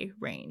 $60K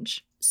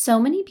range. So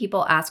many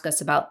people ask us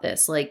about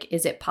this. Like,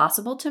 is it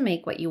possible to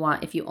make what you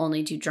want if you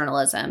only do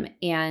journalism?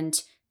 And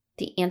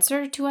the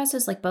answer to us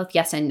is like both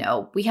yes and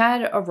no. We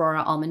had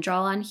Aurora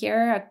Almondral on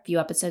here a few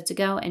episodes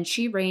ago, and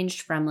she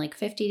ranged from like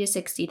 $50,000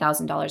 to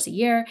 $60,000 a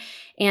year.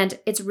 And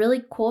it's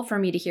really cool for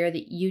me to hear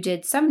that you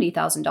did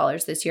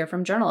 $70,000 this year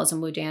from journalism,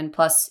 Woo-Dan,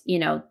 plus,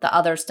 the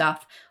other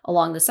stuff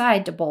along the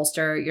side to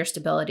bolster your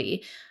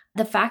stability.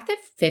 The fact that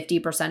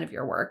 50% of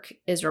your work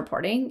is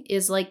reporting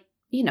is like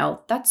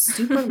that's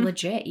super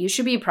legit. You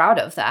should be proud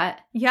of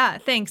that. Yeah,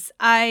 thanks.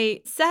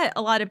 I set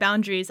a lot of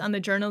boundaries on the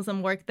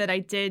journalism work that I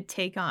did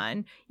take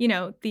on.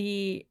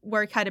 The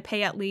work had to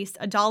pay at least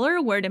 $1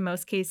 a word in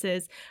most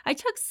cases. I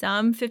took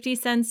some 50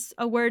 cents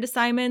a word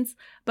assignments,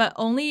 but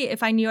only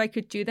if I knew I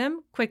could do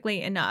them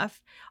quickly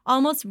enough.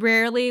 Almost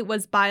rarely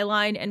was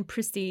byline and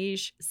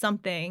prestige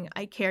something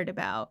I cared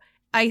about.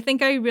 I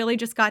think I really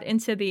just got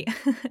into the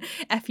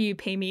F you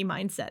pay me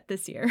mindset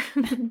this year.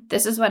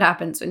 This is what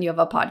happens when you have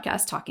a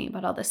podcast talking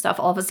about all this stuff.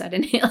 All of a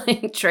sudden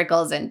it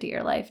trickles into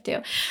your life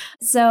too.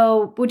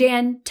 So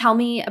Boudin, tell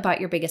me about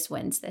your biggest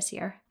wins this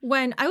year.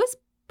 When I was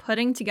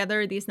putting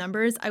together these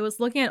numbers, I was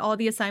looking at all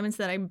the assignments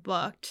that I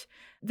booked.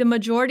 The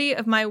majority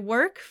of my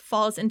work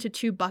falls into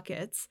 2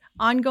 buckets.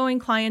 Ongoing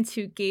clients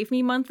who gave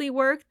me monthly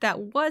work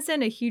that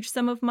wasn't a huge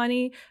sum of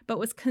money, but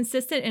was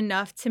consistent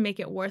enough to make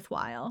it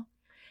worthwhile.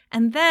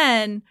 And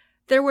then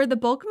there were the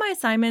bulk of my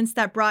assignments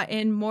that brought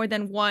in more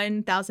than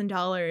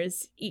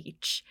 $1,000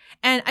 each.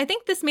 And I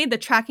think this made the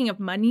tracking of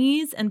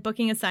monies and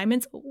booking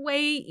assignments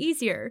way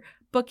easier.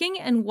 Booking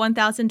in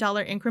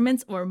 $1,000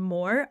 increments or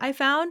more, I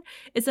found,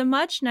 is a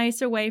much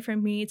nicer way for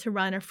me to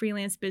run a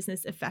freelance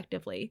business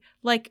effectively.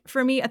 Like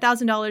for me,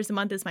 $1,000 a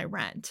month is my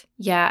rent.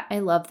 Yeah, I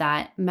love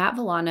that. Matt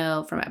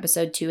Villano from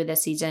episode 2 of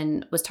this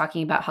season was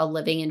talking about how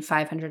living in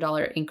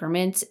 $500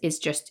 increments is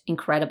just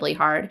incredibly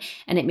hard.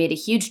 And it made a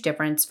huge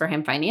difference for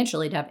him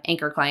financially to have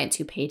anchor clients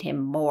who paid him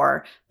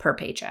more per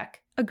paycheck.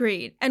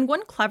 Agreed. And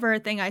one clever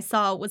thing I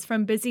saw was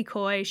from Busy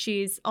Koi.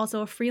 She's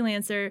also a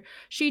freelancer.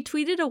 She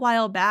tweeted a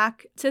while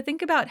back to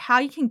think about how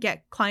you can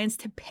get clients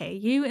to pay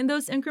you in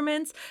those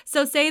increments.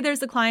 So say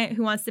there's a client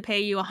who wants to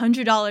pay you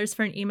 $100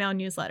 for an email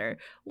newsletter.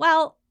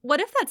 Well, what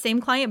if that same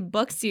client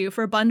books you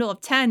for a bundle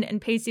of 10 and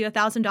pays you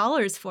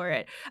 $1,000 for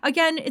it?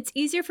 Again, it's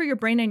easier for your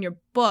brain and your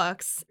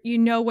books. You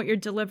know what you're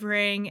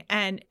delivering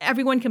and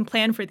everyone can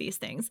plan for these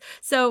things.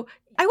 So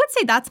I would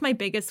say that's my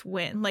biggest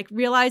win, like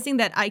realizing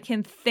that I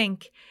can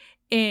think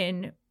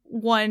in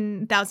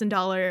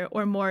 $1,000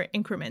 or more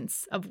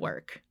increments of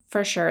work.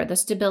 For sure. The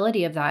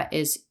stability of that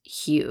is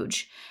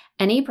huge.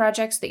 Any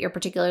projects that you're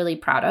particularly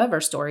proud of or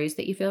stories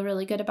that you feel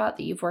really good about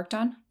that you've worked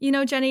on?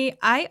 Jenny,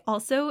 I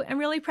also am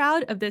really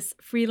proud of this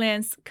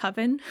freelance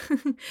coven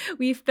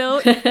we've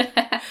built.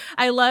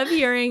 I love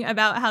hearing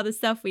about how the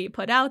stuff we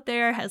put out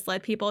there has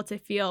led people to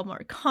feel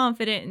more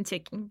confident in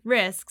taking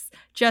risks.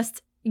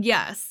 Just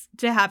yes,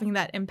 to having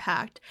that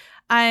impact.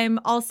 I'm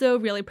also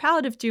really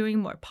proud of doing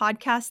more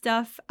podcast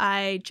stuff.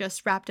 I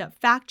just wrapped up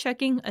Fact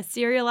Checking, a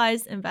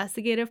serialized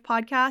investigative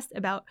podcast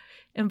about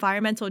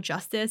environmental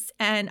justice,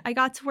 and I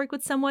got to work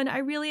with someone I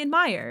really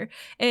admire.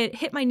 It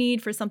hit my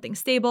need for something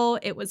stable.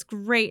 It was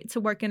great to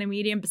work in a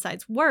medium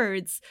besides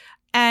words.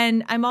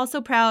 And I'm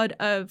also proud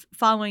of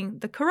following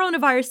the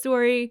coronavirus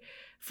story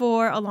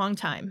for a long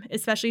time,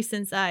 especially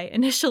since I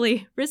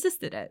initially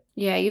resisted it.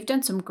 Yeah, you've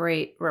done some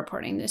great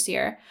reporting this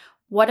year.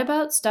 What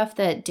about stuff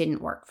that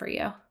didn't work for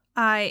you?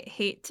 I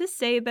hate to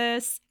say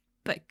this,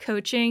 but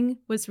coaching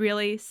was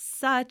really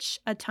such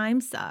a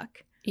time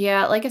suck.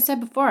 Yeah, like I said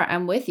before,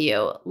 I'm with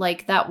you.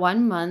 Like that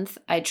 1 month,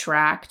 I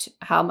tracked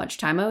how much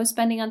time I was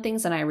spending on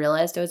things, and I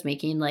realized I was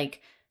making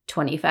like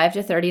 $25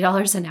 to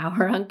 $30 an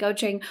hour on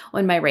coaching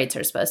when my rates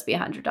are supposed to be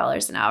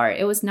 $100 an hour.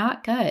 It was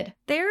not good.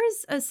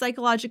 There's a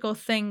psychological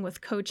thing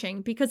with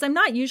coaching because I'm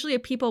not usually a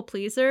people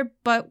pleaser,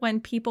 but when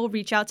people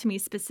reach out to me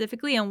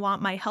specifically and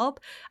want my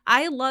help,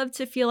 I love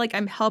to feel like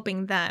I'm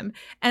helping them.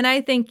 And I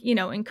think,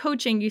 in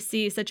coaching, you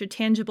see such a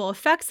tangible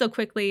effect so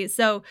quickly.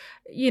 So,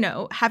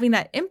 having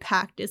that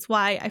impact is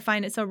why I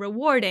find it so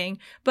rewarding.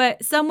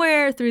 But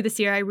somewhere through this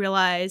year, I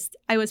realized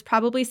I was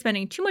probably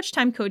spending too much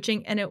time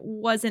coaching and it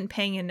wasn't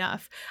paying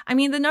enough. I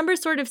mean, the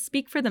numbers sort of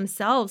speak for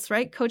themselves,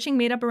 right? Coaching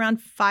made up around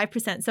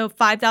 5%, so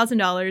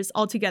 $5,000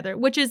 altogether,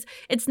 which is,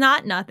 it's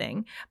not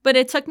nothing. But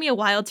it took me a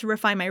while to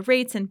refine my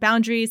rates and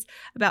boundaries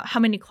about how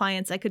many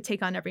clients I could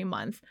take on every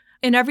month.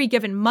 In every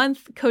given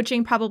month,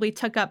 coaching probably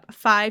took up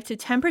 5 to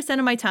 10%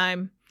 of my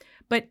time,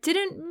 but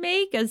didn't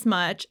make as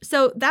much.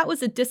 So that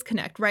was a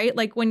disconnect, right?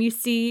 Like when you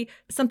see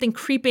something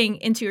creeping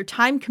into your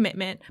time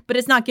commitment, but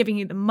it's not giving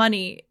you the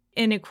money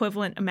in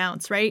equivalent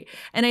amounts, right?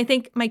 And I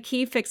think my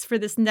key fix for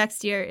this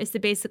next year is to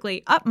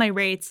basically up my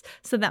rates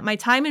so that my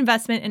time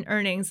investment and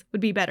earnings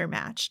would be better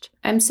matched.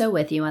 I'm so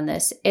with you on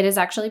this. It has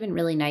actually been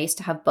really nice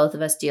to have both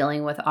of us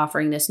dealing with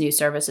offering this new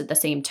service at the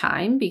same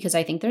time, because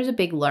I think there's a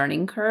big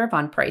learning curve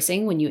on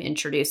pricing when you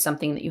introduce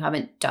something that you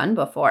haven't done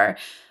before.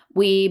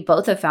 We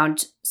both have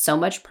found so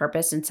much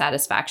purpose and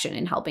satisfaction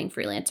in helping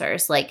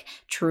freelancers. Like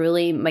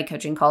truly, my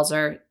coaching calls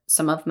are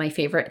some of my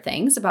favorite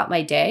things about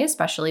my day,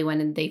 especially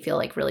when they feel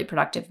like really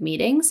productive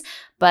meetings.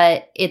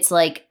 But it's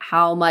like,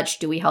 how much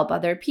do we help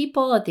other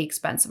people at the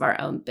expense of our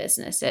own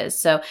businesses?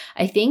 So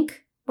I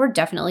think we're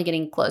definitely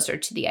getting closer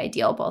to the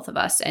ideal, both of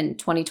us. And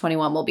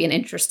 2021 will be an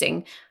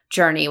interesting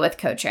journey with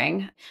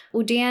coaching.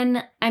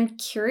 Boudin, I'm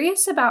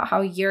curious about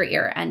how your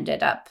year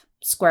ended up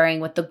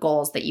squaring with the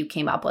goals that you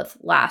came up with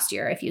last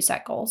year, if you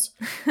set goals.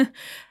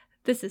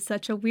 This is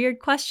such a weird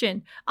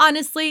question.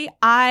 Honestly,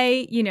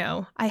 I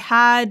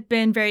had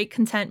been very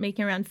content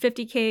making around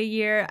 50K a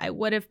year. I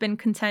would have been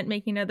content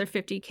making another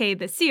 50K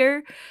this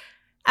year.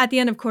 At the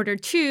end of quarter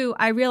 2,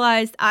 I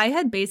realized I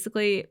had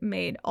basically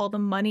made all the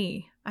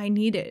money I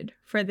needed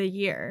for the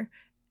year.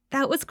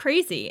 That was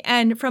crazy.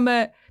 And from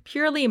a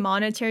purely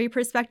monetary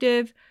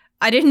perspective,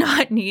 I did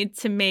not need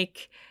to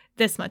make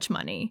this much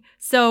money.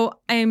 So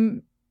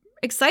I'm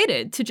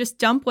excited to just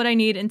dump what I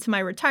need into my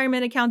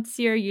retirement account this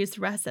year, use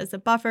the rest as a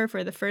buffer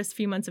for the first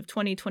few months of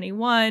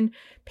 2021,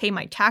 pay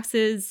my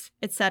taxes,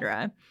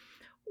 etc.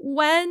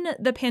 When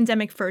the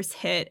pandemic first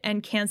hit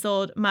and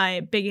canceled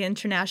my big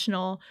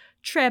international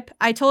trip,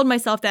 I told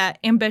myself that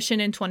ambition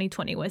in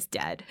 2020 was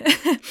dead.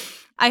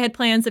 I had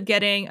plans of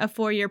getting a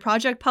 4-year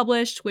project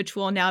published, which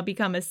will now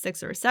become a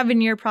 6 or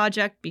 7-year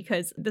project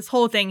because this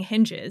whole thing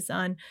hinges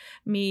on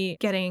me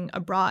getting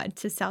abroad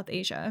to South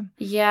Asia.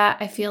 Yeah,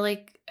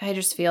 I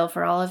just feel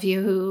for all of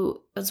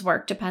you whose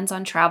work depends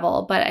on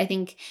travel. But I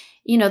think,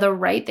 the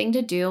right thing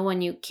to do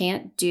when you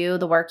can't do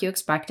the work you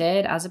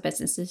expected as a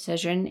business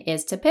decision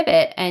is to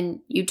pivot. And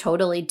you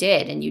totally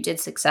did. And you did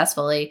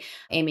successfully,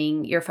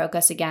 aiming your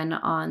focus again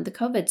on the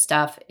COVID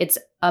stuff. It's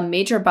a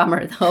major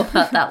bummer, though,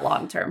 about that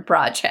long-term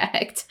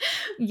project.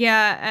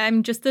 Yeah,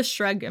 I'm just the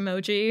shrug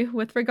emoji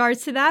with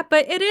regards to that.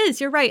 But it is,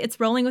 you're right. It's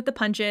rolling with the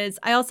punches.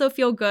 I also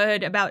feel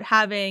good about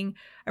having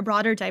a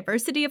broader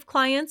diversity of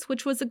clients,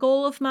 which was a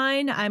goal of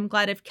mine. I'm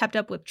glad I've kept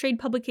up with trade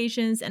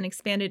publications and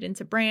expanded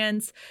into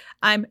brands.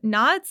 I'm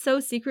not so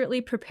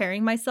secretly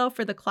preparing myself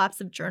for the collapse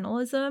of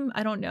journalism.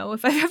 I don't know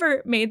if I've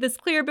ever made this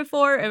clear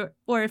before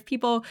or if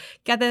people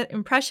get that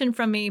impression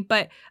from me,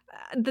 but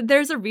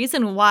there's a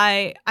reason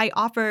why I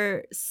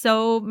offer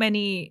so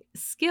many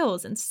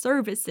skills and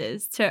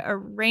services to a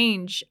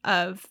range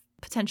of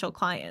potential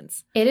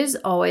clients. It is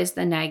always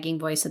the nagging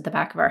voice at the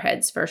back of our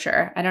heads, for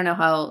sure. I don't know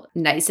how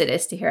nice it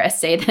is to hear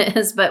us say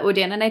this, but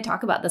Wodan and I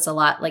talk about this a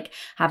lot, like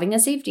having a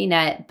safety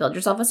net, build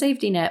yourself a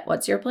safety net.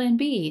 What's your plan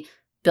B?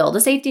 Build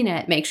a safety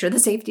net. Make sure the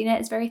safety net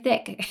is very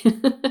thick.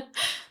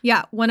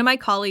 Yeah, one of my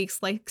colleagues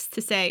likes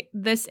to say,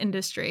 this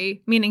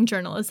industry, meaning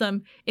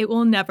journalism, it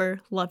will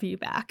never love you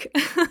back.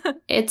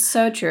 It's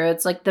so true.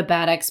 It's like the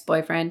bad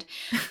ex-boyfriend.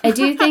 I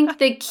do think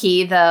the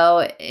key,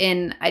 though,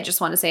 I just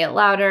want to say it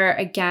louder,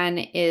 again,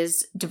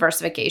 is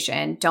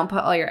diversification. Don't put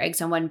all your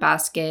eggs in one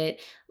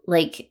basket.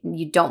 Like,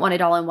 you don't want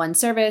it all in one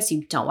service.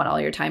 You don't want all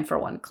your time for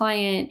one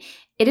client.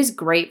 It is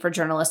great for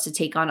journalists to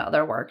take on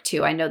other work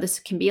too. I know this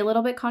can be a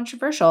little bit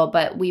controversial,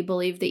 but we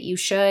believe that you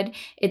should.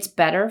 It's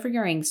better for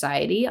your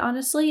anxiety,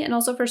 honestly, and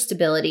also for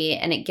stability.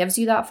 And it gives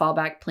you that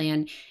fallback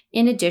plan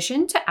in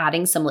addition to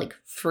adding some like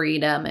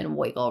freedom and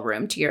wiggle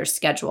room to your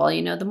schedule.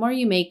 The more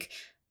you make,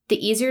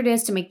 the easier it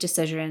is to make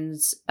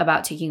decisions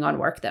about taking on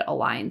work that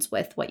aligns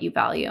with what you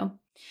value.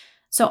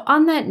 So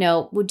on that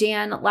note,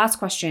 Wodan, last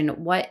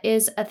question. What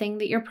is a thing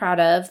that you're proud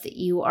of that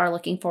you are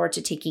looking forward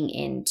to taking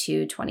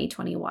into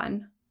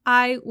 2021?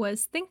 I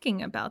was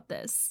thinking about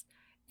this.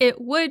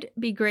 It would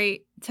be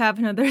great to have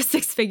another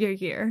 6-figure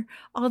year,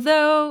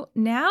 although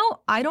now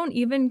I don't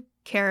even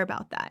care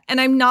about that.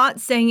 And I'm not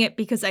saying it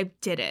because I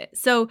did it.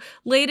 So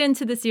late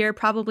into this year,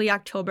 probably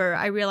October,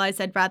 I realized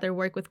I'd rather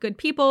work with good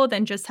people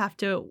than just have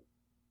to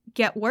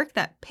get work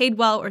that paid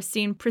well or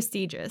seemed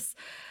prestigious.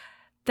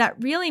 That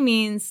really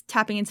means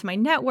tapping into my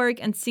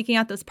network and seeking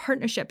out those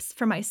partnerships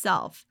for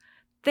myself.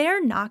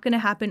 They're not going to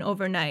happen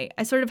overnight.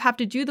 I sort of have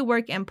to do the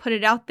work and put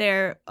it out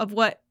there of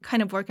what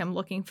kind of work I'm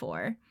looking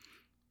for.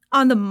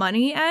 On the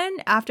money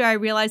end, after I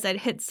realized I'd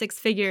hit 6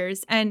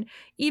 figures, and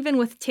even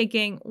with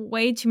taking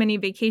way too many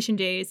vacation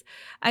days,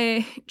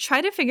 I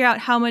tried to figure out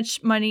how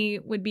much money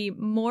would be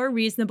more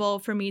reasonable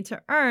for me to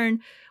earn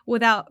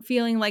without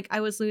feeling like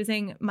I was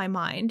losing my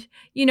mind.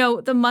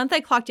 The month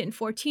I clocked in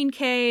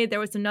 14K, there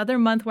was another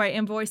month where I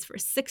invoiced for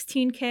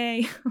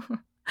 16K.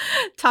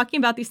 Talking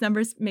about these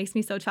numbers makes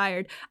me so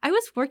tired. I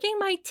was working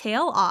my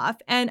tail off,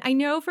 and I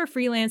know for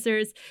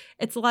freelancers,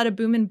 it's a lot of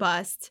boom and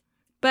bust.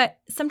 But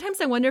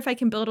sometimes I wonder if I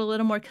can build a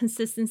little more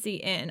consistency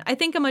in. I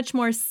think a much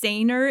more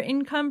saner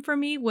income for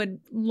me would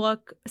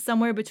look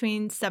somewhere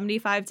between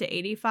 $75,000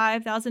 to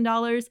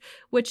 $85,000,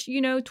 which,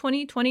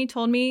 2020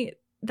 told me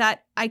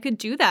that I could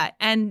do that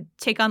and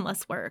take on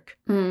less work.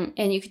 And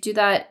you could do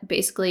that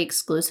basically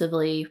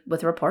exclusively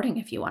with reporting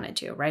if you wanted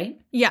to, right?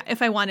 Yeah,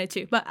 if I wanted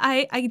to. But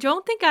I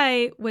don't think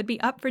I would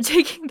be up for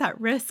taking that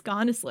risk,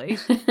 honestly.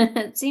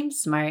 It seems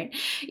smart.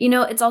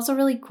 It's also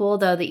really cool,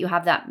 though, that you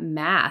have that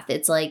math.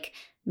 It's like,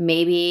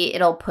 maybe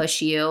it'll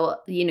push you,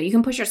 you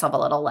can push yourself a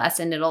little less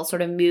and it'll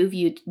sort of move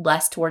you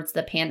less towards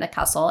the panda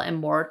hustle and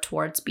more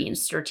towards being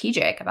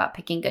strategic about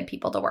picking good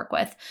people to work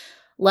with.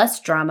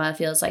 Less drama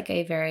feels like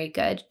a very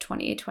good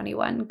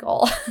 2021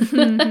 goal.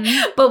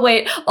 Mm-hmm. But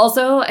wait,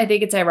 also, I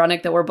think it's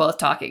ironic that we're both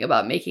talking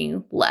about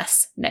making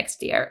less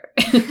next year.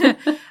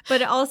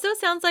 But it also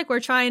sounds like we're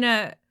trying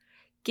to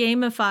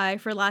gamify,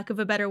 for lack of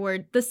a better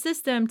word, the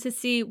system to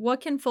see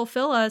what can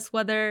fulfill us,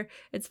 whether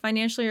it's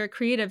financially or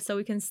creative, so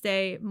we can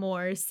stay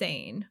more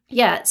sane.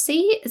 Yeah,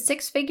 see,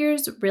 6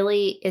 figures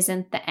really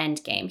isn't the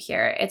end game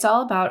here. It's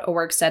all about a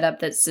work setup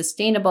that's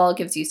sustainable,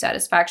 gives you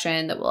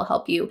satisfaction, that will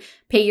help you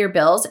pay your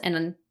bills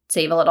and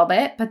save a little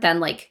bit, but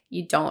then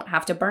you don't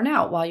have to burn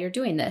out while you're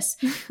doing this.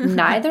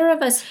 Neither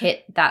of us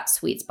hit that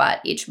sweet spot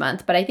each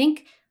month, but I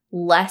think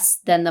less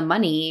than the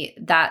money,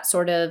 that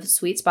sort of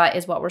sweet spot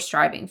is what we're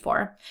striving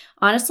for.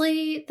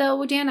 Honestly, though,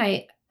 Woo-Dan,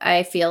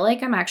 I feel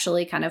like I'm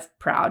actually kind of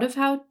proud of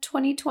how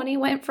 2020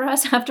 went for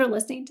us after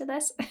listening to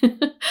this.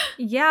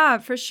 Yeah,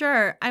 for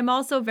sure. I'm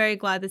also very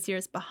glad this year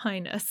is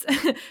behind us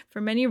for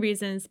many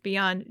reasons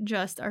beyond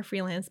just our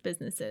freelance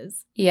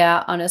businesses.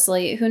 Yeah,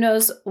 honestly, who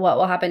knows what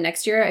will happen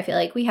next year? I feel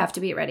like we have to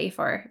be ready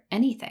for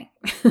anything.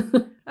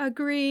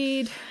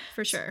 Agreed,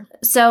 for sure.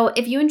 So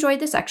if you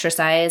enjoyed this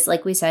exercise,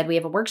 like we said, we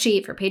have a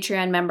worksheet for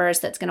Patreon members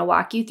that's going to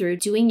walk you through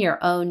doing your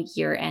own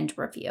year-end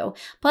review,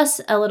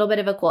 plus a little bit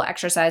of a cool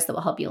exercise that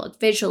will help you look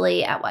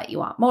visually at what you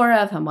want more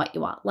of and what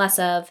you want less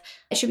of.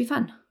 It should be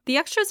fun. The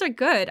extras are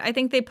good. I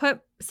think they put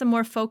some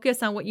more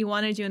focus on what you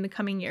want to do in the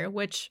coming year,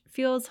 which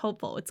feels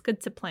hopeful. It's good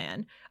to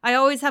plan. I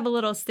always have a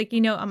little sticky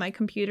note on my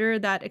computer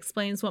that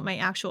explains what my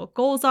actual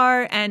goals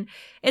are, and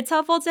it's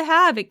helpful to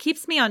have. It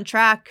keeps me on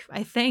track,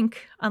 I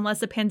think,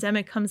 unless a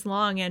pandemic comes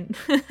along and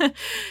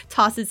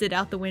tosses it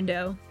out the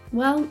window.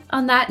 Well,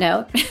 on that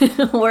note,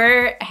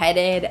 we're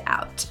headed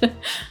out.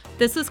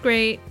 This was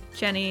great,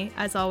 Jenny.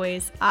 As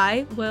always,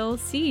 I will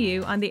see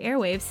you on the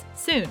airwaves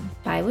soon.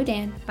 Bye,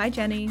 Woo-Dan. Bye,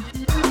 Jenny.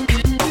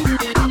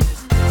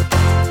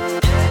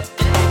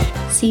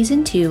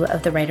 Season 2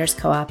 of The Writers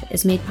Co-op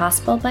is made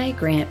possible by a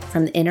grant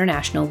from the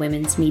International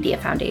Women's Media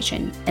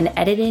Foundation and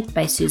edited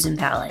by Susan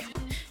Pallett.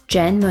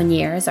 Jen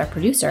Monnier is our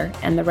producer,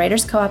 and The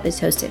Writers Co-op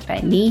is hosted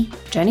by me,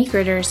 Jenny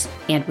Gritters,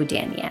 and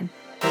Woo-Dan Yan.